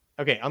 Got it.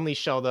 Okay, Unleash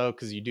Shell though,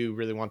 because you do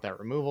really want that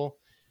removal.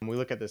 When we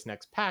look at this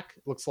next pack,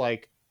 looks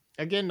like,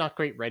 again, not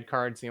great red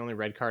cards. The only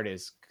red card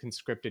is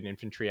Conscripted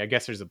Infantry. I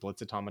guess there's a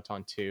Blitz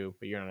Automaton too,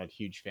 but you're not a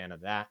huge fan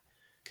of that.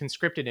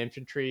 Conscripted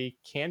Infantry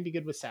can be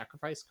good with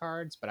sacrifice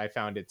cards, but I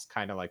found it's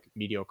kind of like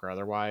mediocre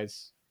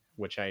otherwise,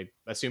 which I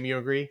assume you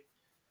agree.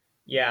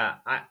 Yeah,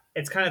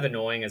 it's kind of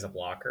annoying as a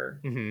blocker,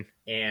 Hmm.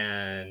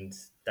 and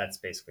that's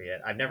basically it.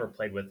 I've never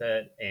played with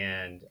it,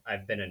 and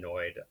I've been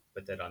annoyed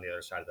with it on the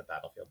other side of the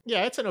battlefield.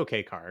 Yeah, it's an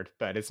okay card,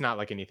 but it's not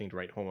like anything to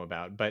write home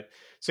about. But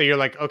so you're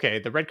like, okay,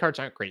 the red cards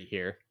aren't great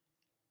here,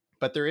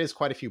 but there is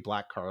quite a few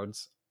black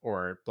cards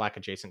or black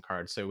adjacent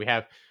cards. So we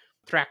have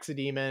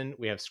Thraxidemon,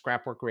 we have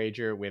Scrapwork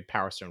Rager, we have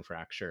Power Stone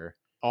Fracture.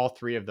 All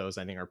three of those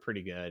I think are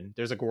pretty good.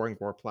 There's a Goring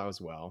Warplow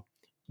as well.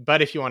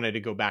 But if you wanted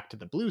to go back to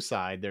the blue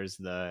side, there's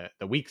the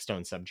Weak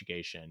Stone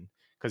Subjugation,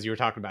 because you were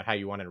talking about how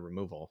you wanted a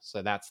removal.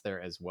 So that's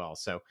there as well.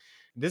 So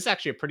this is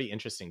actually a pretty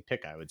interesting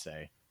pick, I would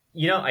say.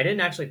 I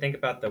didn't actually think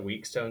about the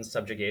Weak Stone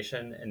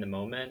Subjugation in the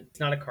moment. It's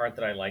not a card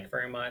that I like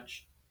very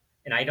much,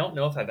 and I don't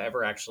know if I've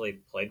ever actually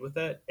played with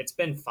it. It's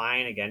been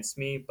fine against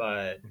me,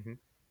 but Mhm.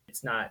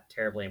 it's not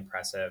terribly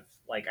impressive.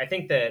 Like I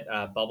think that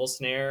Bubble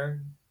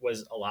Snare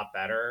was a lot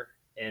better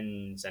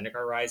in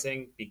Zendikar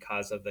Rising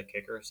because of the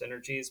kicker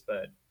synergies,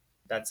 but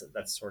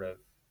that's sort of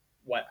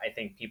what I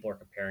think people are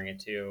comparing it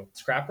to.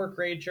 Scrapwork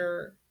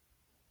Rager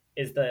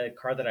is the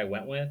card that I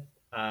went with,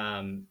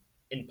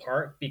 in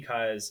part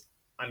because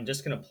I'm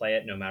just going to play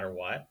it no matter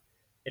what.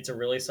 It's a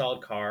really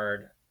solid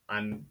card.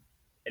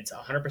 It's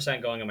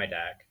 100% going in my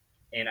deck,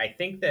 and I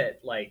think that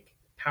like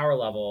power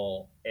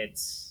level,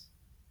 it's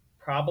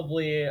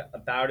probably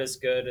about as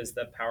good as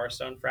the Power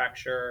Stone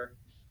Fracture.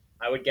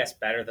 I would guess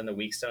better than the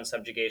Weak Stone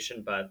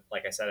Subjugation, but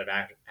like I said,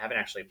 haven't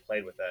actually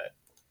played with it.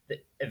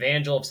 The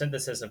Evangel of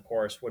Synthesis, of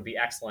course, would be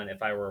excellent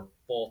if I were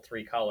full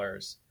three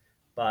colors,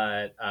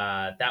 but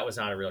that was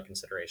not a real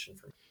consideration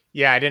for me.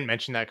 Yeah, I didn't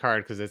mention that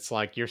card because it's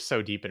like you're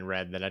so deep in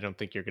red that I don't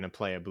think you're going to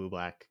play a blue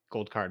black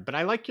gold card. But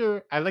I like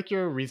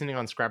your reasoning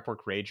on Scrapwork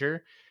Rager.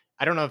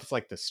 I don't know if it's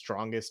like the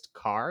strongest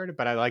card,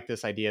 but I like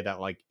this idea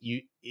that like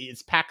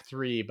it's pack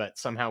 3, but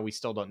somehow we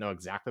still don't know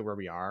exactly where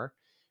we are.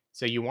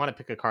 So you want to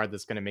pick a card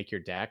that's going to make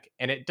your deck,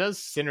 and it does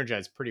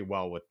synergize pretty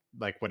well with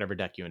like whatever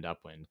deck you end up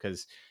in,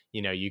 because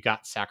you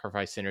got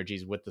sacrifice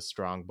synergies with the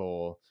Strong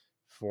Bowl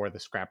for the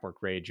Scrapwork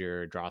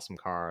Rager, draw some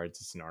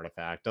cards, it's an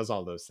artifact, does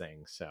all those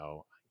things.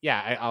 So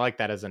yeah, I like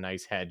that as a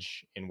nice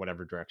hedge in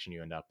whatever direction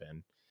you end up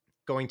in.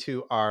 Going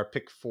to our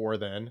pick 4,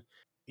 then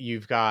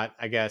you've got,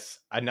 I guess,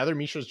 another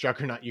Mishra's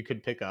Juggernaut you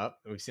could pick up.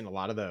 We've seen a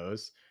lot of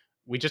those.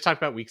 We just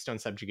talked about Weakstone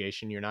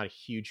Subjugation. You're not a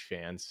huge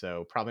fan,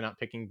 so probably not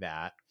picking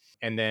that.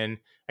 And then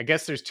I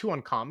guess there's two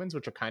uncommons,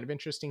 which are kind of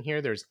interesting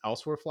here. There's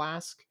Elsewhere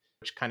Flask,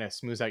 which kind of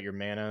smooths out your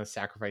mana,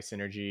 sacrifice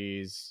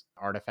synergies,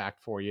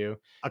 artifact for you.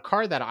 A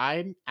card that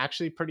I'm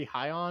actually pretty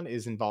high on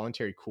is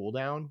Involuntary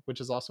Cooldown, which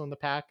is also in the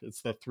pack.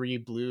 It's the 3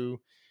 blue,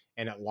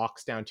 and it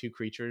locks down 2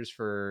 creatures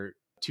for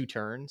 2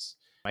 turns.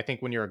 I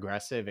think when you're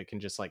aggressive, it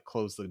can just like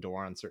close the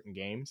door on certain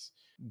games.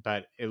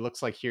 But it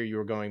looks like here you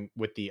were going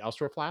with the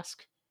Elsewhere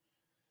Flask.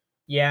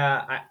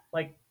 Yeah,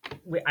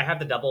 I have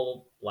the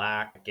double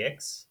black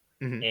Gix,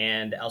 Hmm.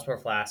 and the Elsewhere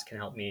Flask can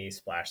help me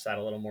splash that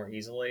a little more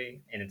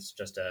easily, and it's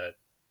just a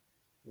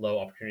low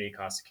opportunity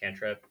cost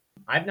cantrip.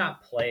 I've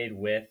not played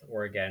with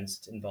or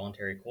against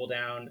Involuntary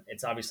Cooldown.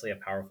 It's obviously a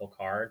powerful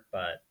card,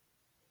 but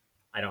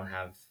I don't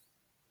have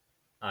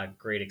a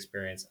great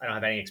experience. I don't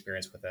have any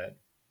experience with it.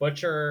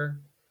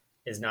 Butcher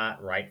is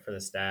not right for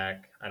this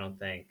deck, I don't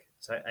think.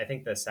 So I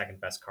think the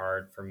second best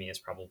card for me is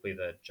probably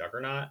the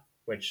Juggernaut,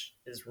 which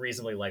is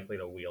reasonably likely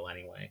to wheel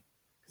anyway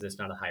because it's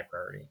not a high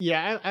priority.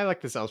 Yeah, I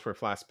like this Elsewhere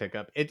Flask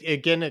pickup. It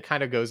again, it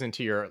kind of goes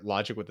into your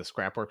logic with the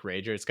Scrapwork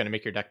Rager. It's going to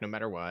make your deck no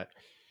matter what.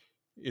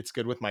 It's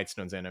good with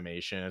Mightstone's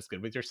animation. It's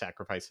good with your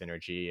sacrifice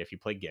energy. If you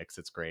play Gix,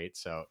 it's great.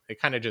 So it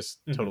kind of just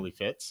Mm-hmm. totally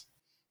fits.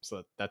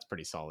 So that's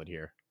pretty solid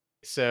here.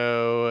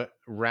 So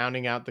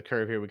rounding out the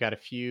curve here, we got a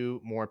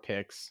few more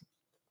picks.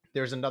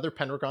 There's another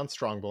Pendragon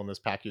Strongbow in this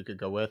pack you could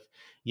go with.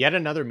 Yet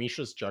another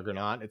Mishra's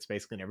Juggernaut. It's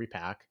basically in every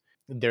pack.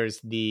 There's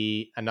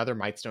the another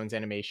Mightstone's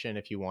animation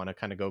if you want to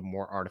kind of go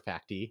more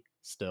artifacty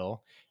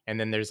still. And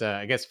then there's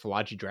I guess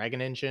Philagi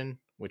Dragon Engine,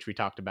 which we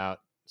talked about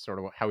sort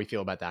of how we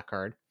feel about that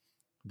card.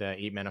 The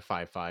 8 mana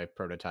 5/5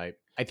 prototype.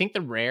 I think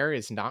the rare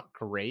is not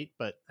great,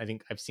 but I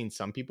think I've seen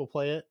some people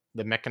play it.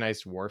 The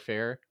Mechanized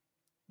Warfare,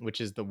 which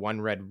is the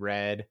one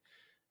red.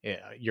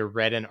 Your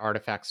red and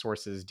artifact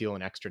sources deal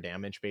an extra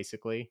damage,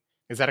 basically.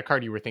 Is that a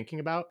card you were thinking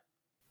about?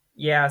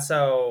 Yeah,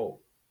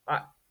 so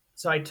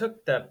I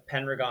took the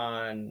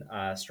Pendragon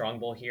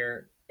Strongbow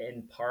here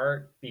in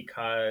part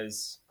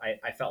because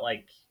I felt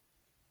like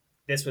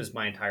this was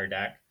my entire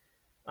deck.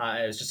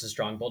 It was just a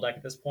Strongbow deck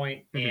at this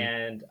point, Mm-hmm.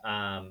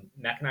 and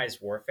Mechanized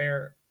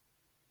Warfare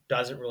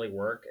doesn't really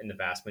work in the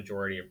vast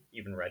majority of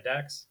even red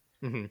decks.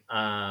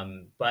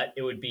 Mm-hmm. But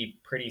it would be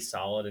pretty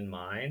solid in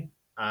mine.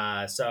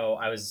 So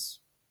I was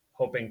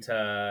hoping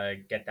to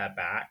get that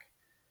back.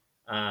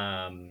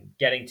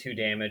 Getting 2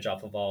 damage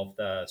off of all of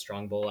the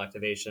strong bowl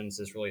activations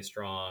is really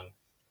strong,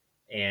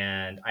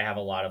 and I have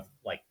a lot of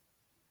like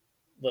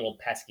little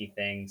pesky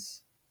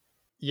things.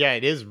 Yeah,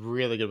 it is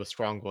really good with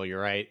Strongbow.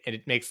 You're right, and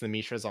it makes the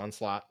Mishra's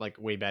Onslaught like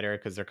way better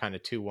because they're kind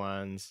of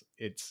 2/1s.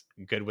 It's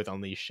good with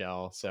Unleash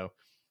Shell. So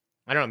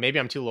I don't know. Maybe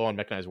I'm too low on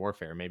Mechanized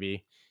Warfare.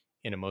 Maybe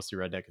in a mostly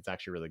red deck, it's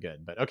actually really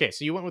good. But okay,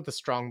 so you went with the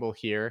Strongbow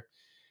here.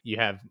 You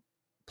have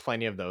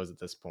plenty of those at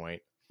this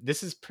point.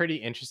 This is pretty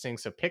interesting.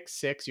 So pick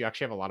 6, you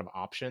actually have a lot of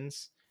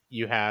options.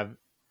 You have,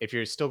 if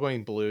you're still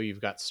going blue,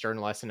 you've got Stern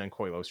Lesson and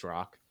Koilos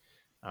Rock.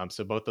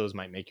 So both those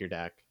might make your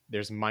deck.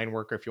 There's Mine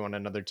Worker if you want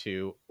another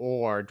 2,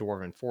 or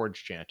Dwarven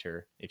Forge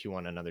Chanter if you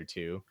want another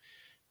 2,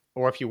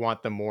 or if you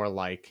want the more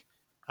like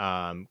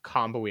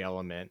combo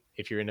element,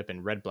 if you end up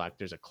in red black,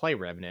 there's a Clay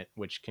Revenant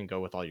which can go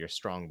with all your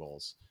strong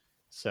bowls.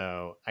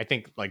 So I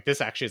think like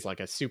this actually is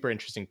like a super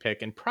interesting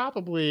pick, and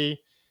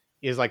probably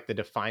is like the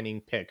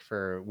defining pick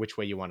for which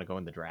way you want to go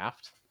in the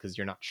draft, because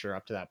you're not sure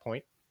up to that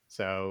point.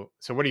 So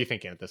what are you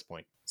thinking at this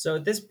point? So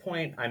at this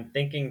point, I'm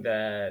thinking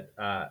that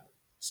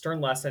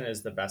Stern Lesson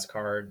is the best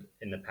card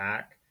in the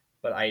pack,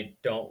 but I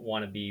don't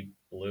want to be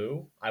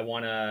blue. I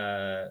want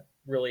to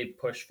really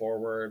push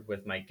forward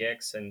with my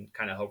Gix and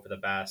kind of hope for the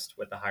best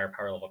with the higher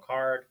power level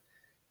card.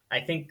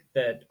 I think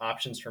that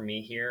options for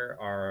me here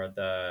are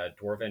the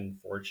Dwarven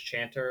Forge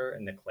Chanter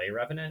and the Clay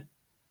Revenant.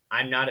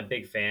 I'm not a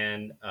big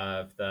fan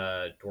of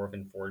the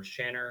Dwarven Forge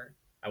Chanter.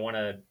 I want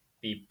to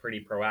be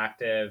pretty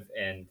proactive,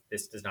 and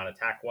this does not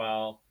attack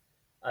well.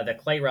 The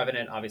Clay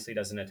Revenant obviously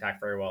doesn't attack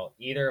very well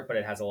either, but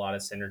it has a lot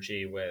of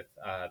synergy with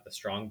the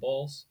Strong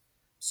Bulls.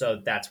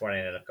 So that's what I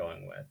ended up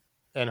going with.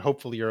 And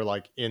hopefully you're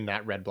like in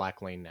that red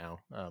black lane now.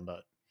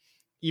 But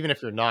even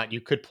if you're not,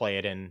 you could play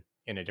it in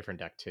a different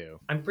deck too.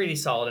 I'm pretty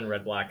solid in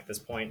red black at this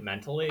point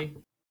mentally.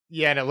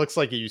 Yeah, and it looks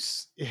like you.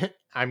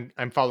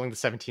 I'm following the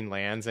 17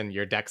 lands, and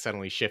your deck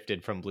suddenly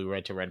shifted from blue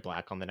red to red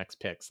black on the next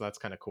pick, so that's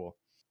kind of cool.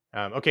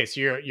 Okay, so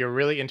you're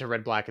really into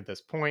red black at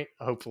this point.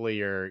 Hopefully,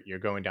 you're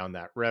going down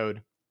that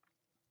road.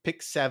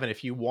 Pick 7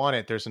 if you want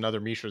it. There's another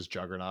Mishra's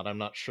Juggernaut. I'm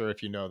not sure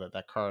if you know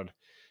that card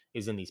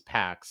is in these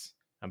packs,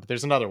 but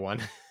there's another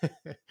one.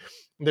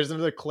 There's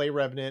another Clay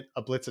Revenant,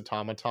 a Blitz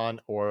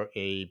Automaton, or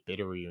a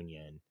Bitter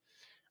Reunion.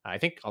 I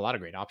think a lot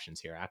of great options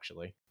here,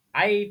 actually.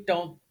 I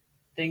don't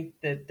think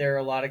that there are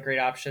a lot of great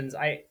options.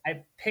 I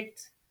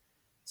picked,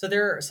 so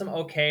there are some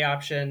okay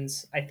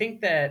options. I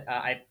think that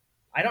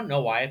I don't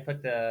know why I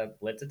put the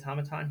Blitz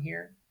Automaton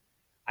here.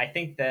 I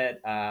think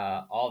that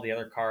all the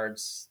other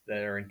cards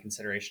that are in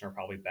consideration are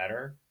probably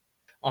better.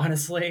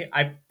 Honestly,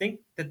 I think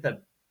that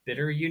the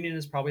Bitter Union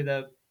is probably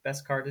the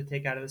best card to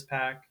take out of this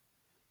pack.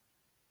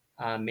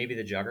 Maybe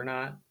the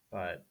Juggernaut,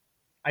 but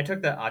I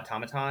took the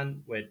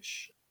Automaton,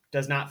 which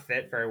does not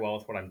fit very well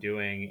with what I'm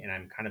doing, and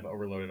I'm kind of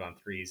overloaded on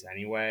threes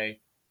anyway.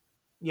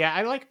 Yeah,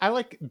 I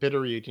like Bitter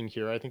Reunion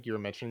here. I think you were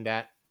mentioning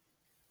that.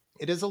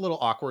 It is a little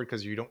awkward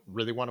because you don't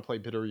really want to play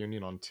Bitter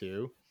Reunion on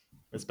 2,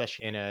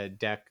 especially in a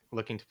deck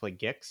looking to play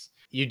Gix.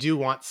 You do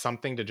want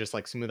something to just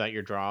like smooth out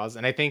your draws,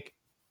 and I think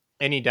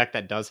any deck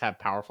that does have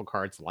powerful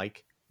cards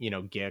like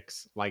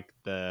Gix, like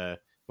the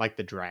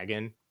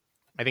dragon,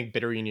 I think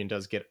Bitter Union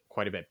does get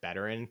quite a bit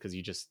better in, because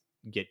you just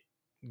get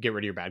get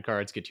rid of your bad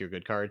cards, get to your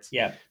good cards.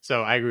 Yeah,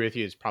 So I agree with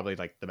you, it's probably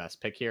like the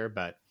best pick here.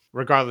 But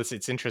regardless,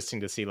 it's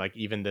interesting to see like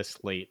even this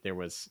late there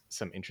was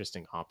some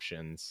interesting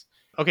options.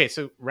 Okay,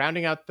 so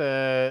rounding out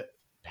the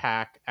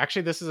pack,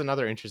 actually this is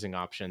another interesting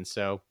option.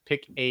 So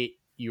pick 8,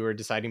 you were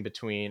deciding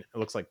between, it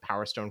looks like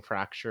Power Stone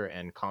Fracture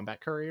and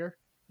Combat Courier.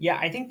 yeah,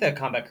 I think the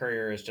Combat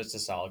Courier is just a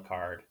solid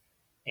card,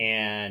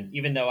 and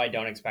even though I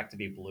don't expect to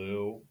be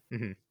blue,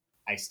 Mm-hmm.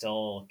 I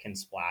still can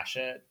splash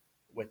it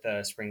with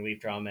the Spring Leaf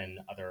Drum and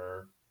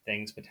other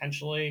things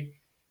potentially.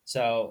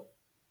 So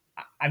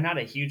I'm not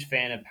a huge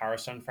fan of Power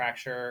Stone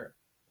Fracture.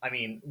 I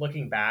mean,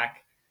 looking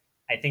back,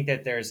 I think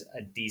that there's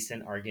a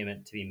decent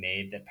argument to be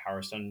made that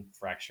Power Stone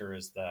Fracture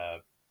is the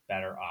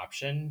better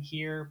option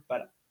here,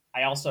 but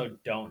I also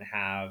don't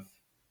have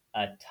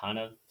a ton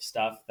of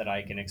stuff that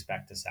I can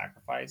expect to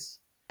sacrifice.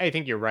 I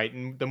think you're right.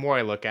 And the more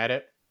I look at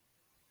it,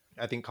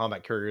 I think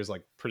Combat Courier is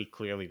like pretty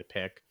clearly the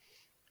pick.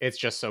 It's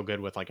just so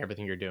good with like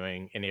everything you're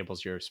doing,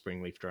 enables your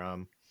Springleaf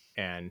Drum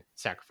and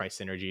sacrifice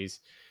synergies.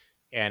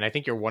 And I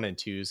think your 1 and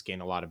 2s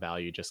gain a lot of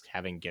value just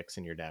having Gix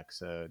in your deck.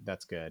 So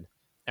that's good.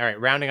 All right,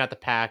 rounding out the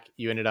pack,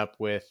 you ended up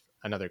with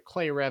another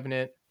Clay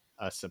Revenant,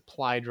 a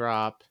Supply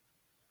Drop,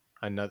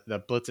 another the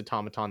Blitz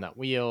Automaton that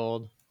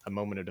wield, a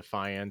Moment of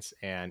Defiance,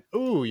 and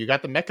ooh, you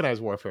got the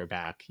Mechanized Warfare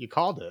back. You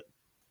called it.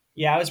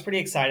 Yeah, I was pretty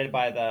excited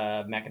by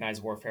the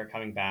Mechanized Warfare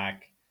coming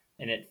back,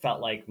 and it felt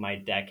like my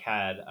deck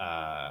had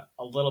a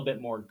little bit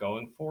more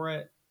going for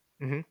it,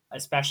 Mm-hmm.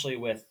 especially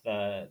with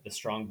the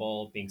Strong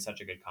Bull being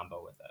such a good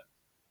combo with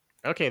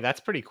it. Okay, that's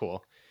pretty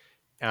cool.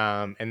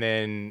 And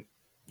then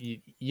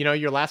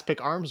your last pick,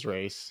 Arms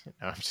Race.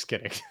 No, I'm just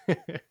kidding.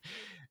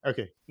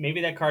 Okay.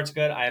 Maybe that card's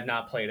good. I have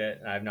not played it,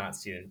 and I have not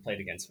seen it played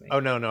against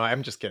Oh me. no,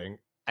 I'm just kidding.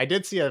 I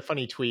did see a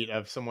funny tweet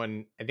of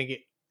someone. I think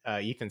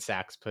Ethan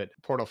Sachs put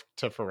Portal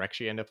to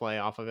Phyrexia into play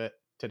off of it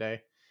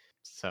today.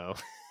 So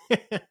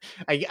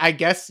I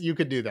guess you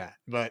could do that,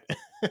 but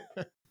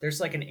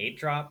There's like an 8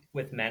 drop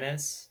with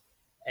Menace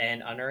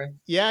and Unearth.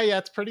 yeah,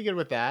 it's pretty good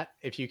with that.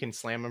 If you can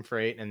slam them for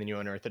 8 and then you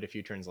unearth it a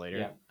few turns later,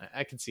 Yeah,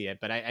 I could see it.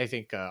 But I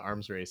think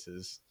Arms Race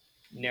is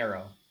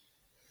narrow.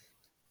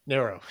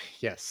 narrow.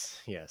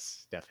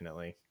 Yes,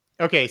 definitely.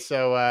 Okay,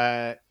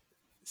 so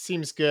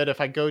seems good.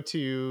 If I go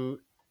to,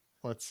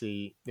 let's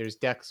see, there's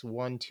decks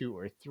 1, 2,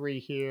 or 3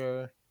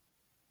 here.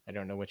 I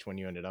don't know which one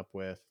you ended up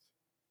with.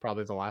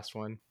 Probably the last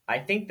one. I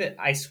think that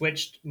I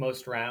switched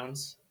most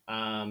rounds,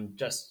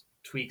 just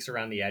tweaks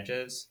around the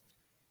edges.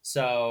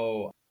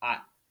 So I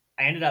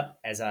ended up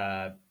as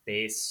a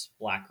base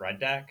black red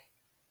deck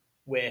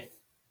with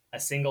a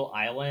single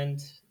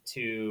island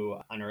to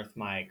unearth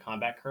my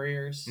combat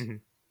couriers Hmm.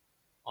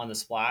 on the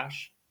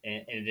splash,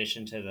 in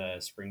addition to the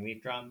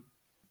springleaf drum.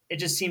 It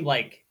just seemed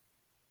like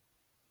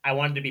I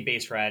wanted to be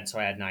base red, so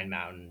I had 9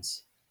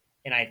 mountains,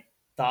 and I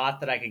thought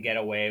that I could get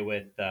away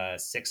with the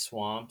 6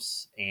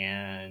 swamps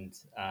and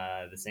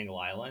the single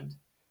island.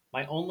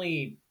 My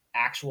only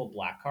actual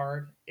black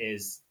card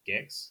is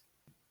Gix,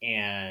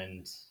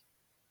 and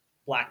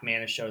black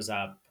mana shows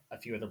up a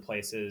few other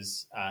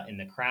places in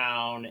the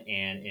Crown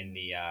and in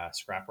the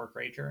Scrapwork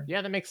Rager.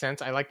 Yeah, that makes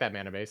sense. I like that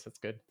mana base. That's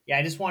good. Yeah,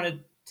 I just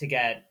wanted to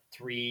get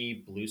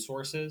 3 blue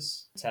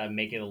sources to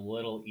make it a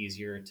little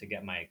easier to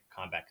get my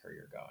combat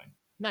courier going.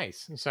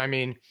 Nice. So I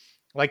mean,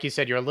 like you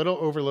said, you're a little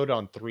overloaded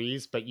on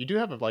threes, but you do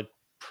have a like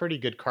pretty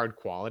good card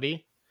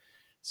quality.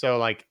 So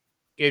like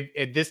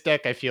this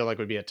deck, I feel like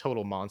would be a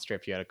total monster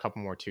if you had a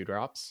couple more two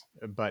drops,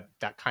 but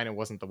that kind of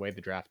wasn't the way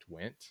the draft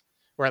went,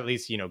 or at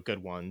least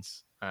good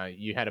ones.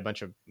 You had a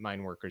bunch of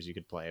mine workers you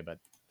could play, but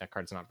that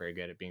card's not very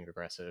good at being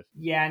aggressive.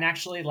 Yeah, and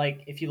actually,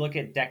 like if you look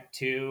at deck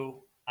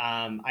two,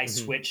 I Hmm.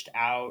 switched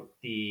out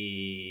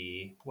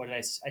the what did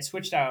I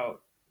switched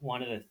out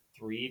one of the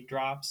 3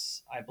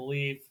 drops, I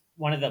believe,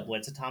 one of the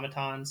Blitz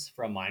automatons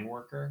from Mine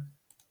Worker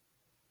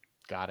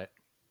Got it.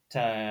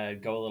 to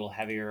go a little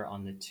heavier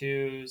on the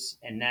twos,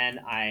 and then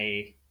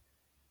I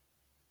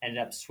ended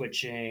up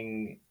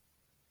switching.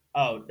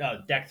 Oh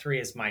no, deck three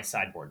is my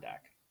sideboard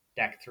deck.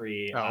 Deck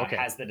three Oh, okay.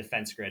 has the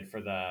defense grid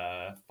for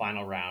the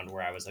final round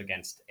where I was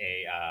against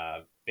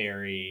a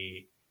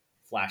very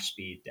flash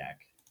speed deck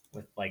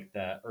with like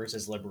the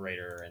Urza's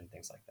Liberator and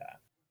things like that.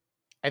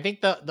 I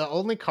think the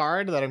only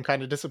card that I'm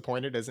kind of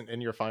disappointed isn't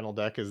in your final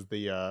deck is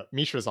the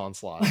Mishra's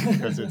Onslaught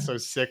because it's so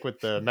sick with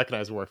the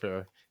mechanized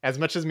warfare. As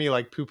much as me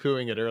like poo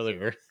pooing it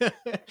earlier, I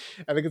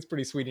think it's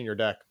pretty sweet in your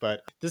deck.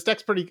 But this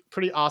deck's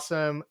pretty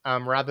awesome.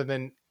 Rather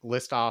than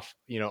list off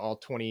all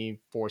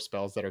 24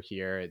 spells that are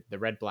here, the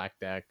red black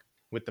deck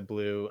with the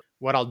blue.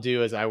 What I'll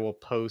do is I will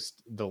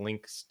post the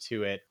links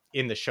to it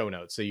in the show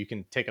notes so you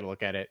can take a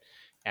look at it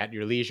at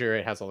your leisure.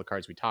 It has all the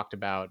cards we talked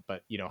about,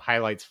 but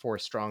highlights 4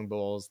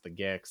 Strongbulls, the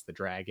Gix, the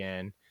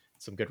Dragon,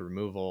 some good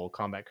removal,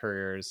 combat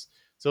couriers.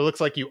 So it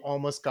looks like you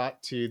almost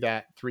got to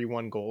that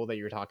 3-1 goal that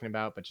you were talking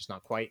about, but just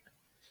not quite.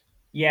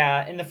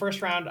 Yeah, in the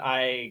first round,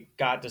 I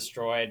got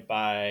destroyed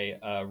by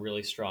a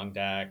really strong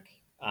deck.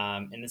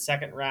 In the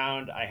second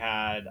round, I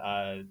had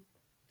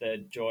the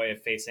joy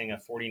of facing a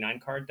 49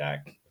 card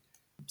deck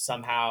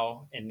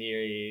somehow in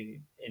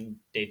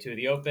day two of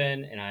the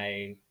Open, and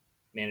I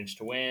managed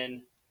to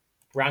win.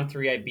 Round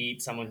three, I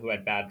beat someone who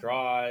had bad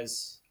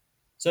draws.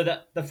 So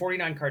the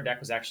 49 card deck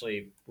was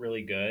actually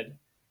really good.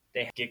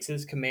 They had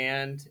Gix's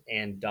Command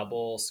and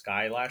double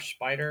Skylash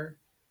Spider,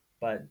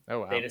 but Oh they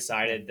wow. Yeah.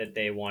 decided that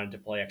they wanted to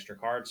play extra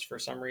cards for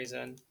some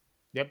reason.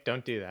 Yep,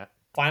 don't do that.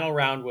 Final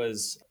round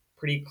was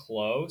pretty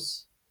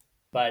close,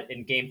 but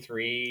in game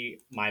three,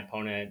 my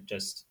opponent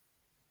just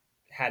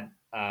had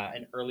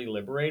an early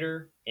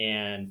Liberator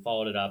and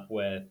followed it up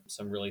with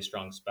some really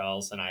strong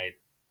spells, and I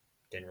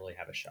didn't really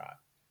have a shot.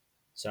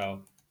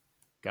 So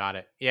Got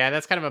it. Yeah,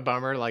 that's kind of a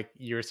bummer. Like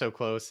you were so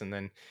close, and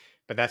then,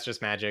 but that's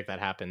just magic that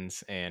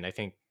happens. And I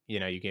think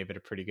you gave it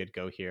a pretty good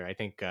go here. I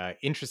think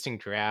interesting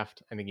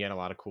draft. I think you had a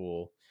lot of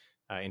cool,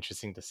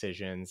 interesting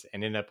decisions,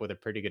 and ended up with a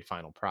pretty good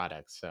final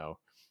product. So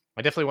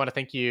I definitely want to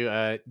thank you,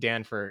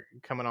 Dan, for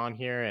coming on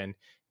here and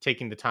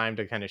taking the time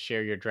to kind of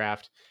share your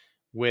draft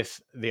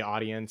with the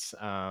audience.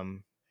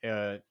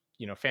 Uh,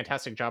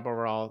 fantastic job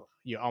overall.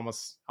 You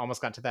almost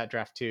got to that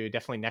draft too.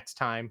 Definitely next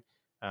time.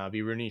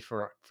 Be rooting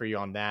for you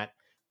on that.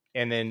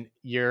 And then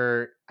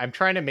I'm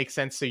trying to make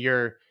sense. So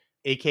you're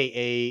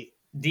AKA.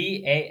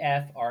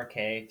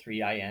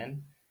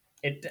 DAFRK3IN.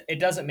 It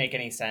doesn't make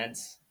any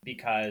sense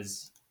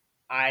because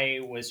I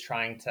was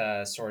trying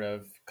to sort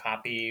of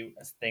copy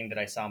a thing that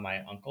I saw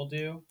my uncle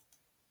do.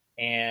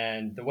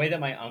 And the way that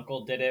my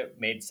uncle did it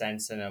made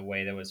sense in a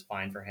way that was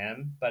fine for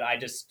him. But I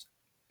just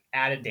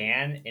added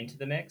Dan into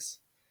the mix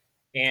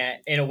and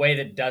in a way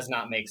that does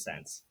not make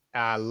sense.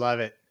 I love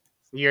it.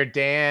 So you're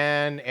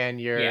Dan and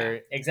Yeah, you're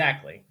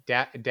exactly.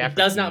 It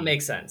does not Dafferty.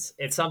 make sense.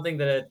 It's something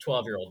that a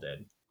 12-year-old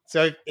did.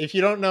 So if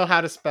you don't know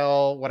how to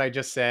spell what I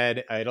just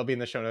said, it'll be in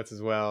the show notes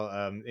as well.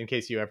 In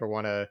case you ever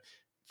want to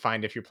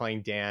find if you're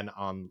playing Dan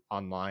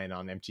online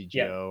on Yep.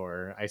 MTGO,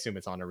 or I assume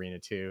it's on Arena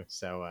too.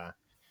 So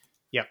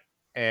yep.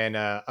 And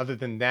other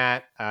than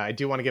that, I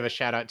do want to give a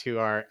shout out to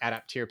our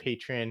Adapt tier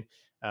patron,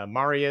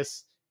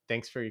 Marius.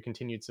 Thanks for your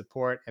continued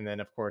support. And then,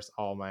 of course,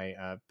 all my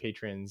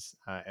patrons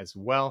as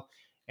well.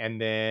 And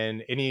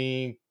then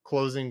any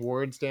closing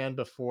words, Dan,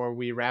 before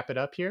we wrap it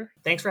up here?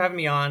 Thanks for having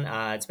me on.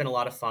 It's been a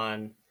lot of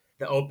fun.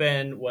 The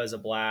Open was a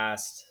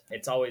blast.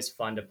 It's always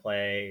fun to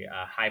play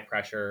high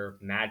pressure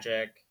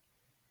Magic,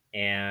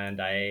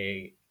 and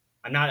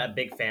I'm not a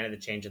big fan of the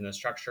change in the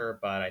structure,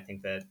 but I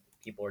think that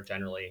people are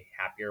generally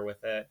happier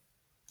with it.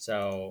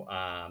 So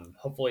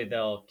hopefully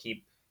they'll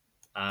keep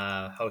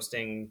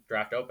hosting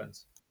draft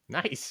opens.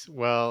 Nice.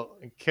 Well,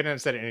 couldn't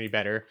have said it any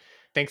better.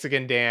 Thanks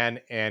again, Dan.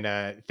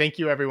 And thank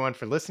you, everyone,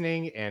 for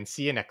listening. And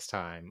see you next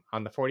time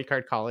on the 40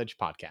 Card College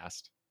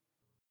podcast.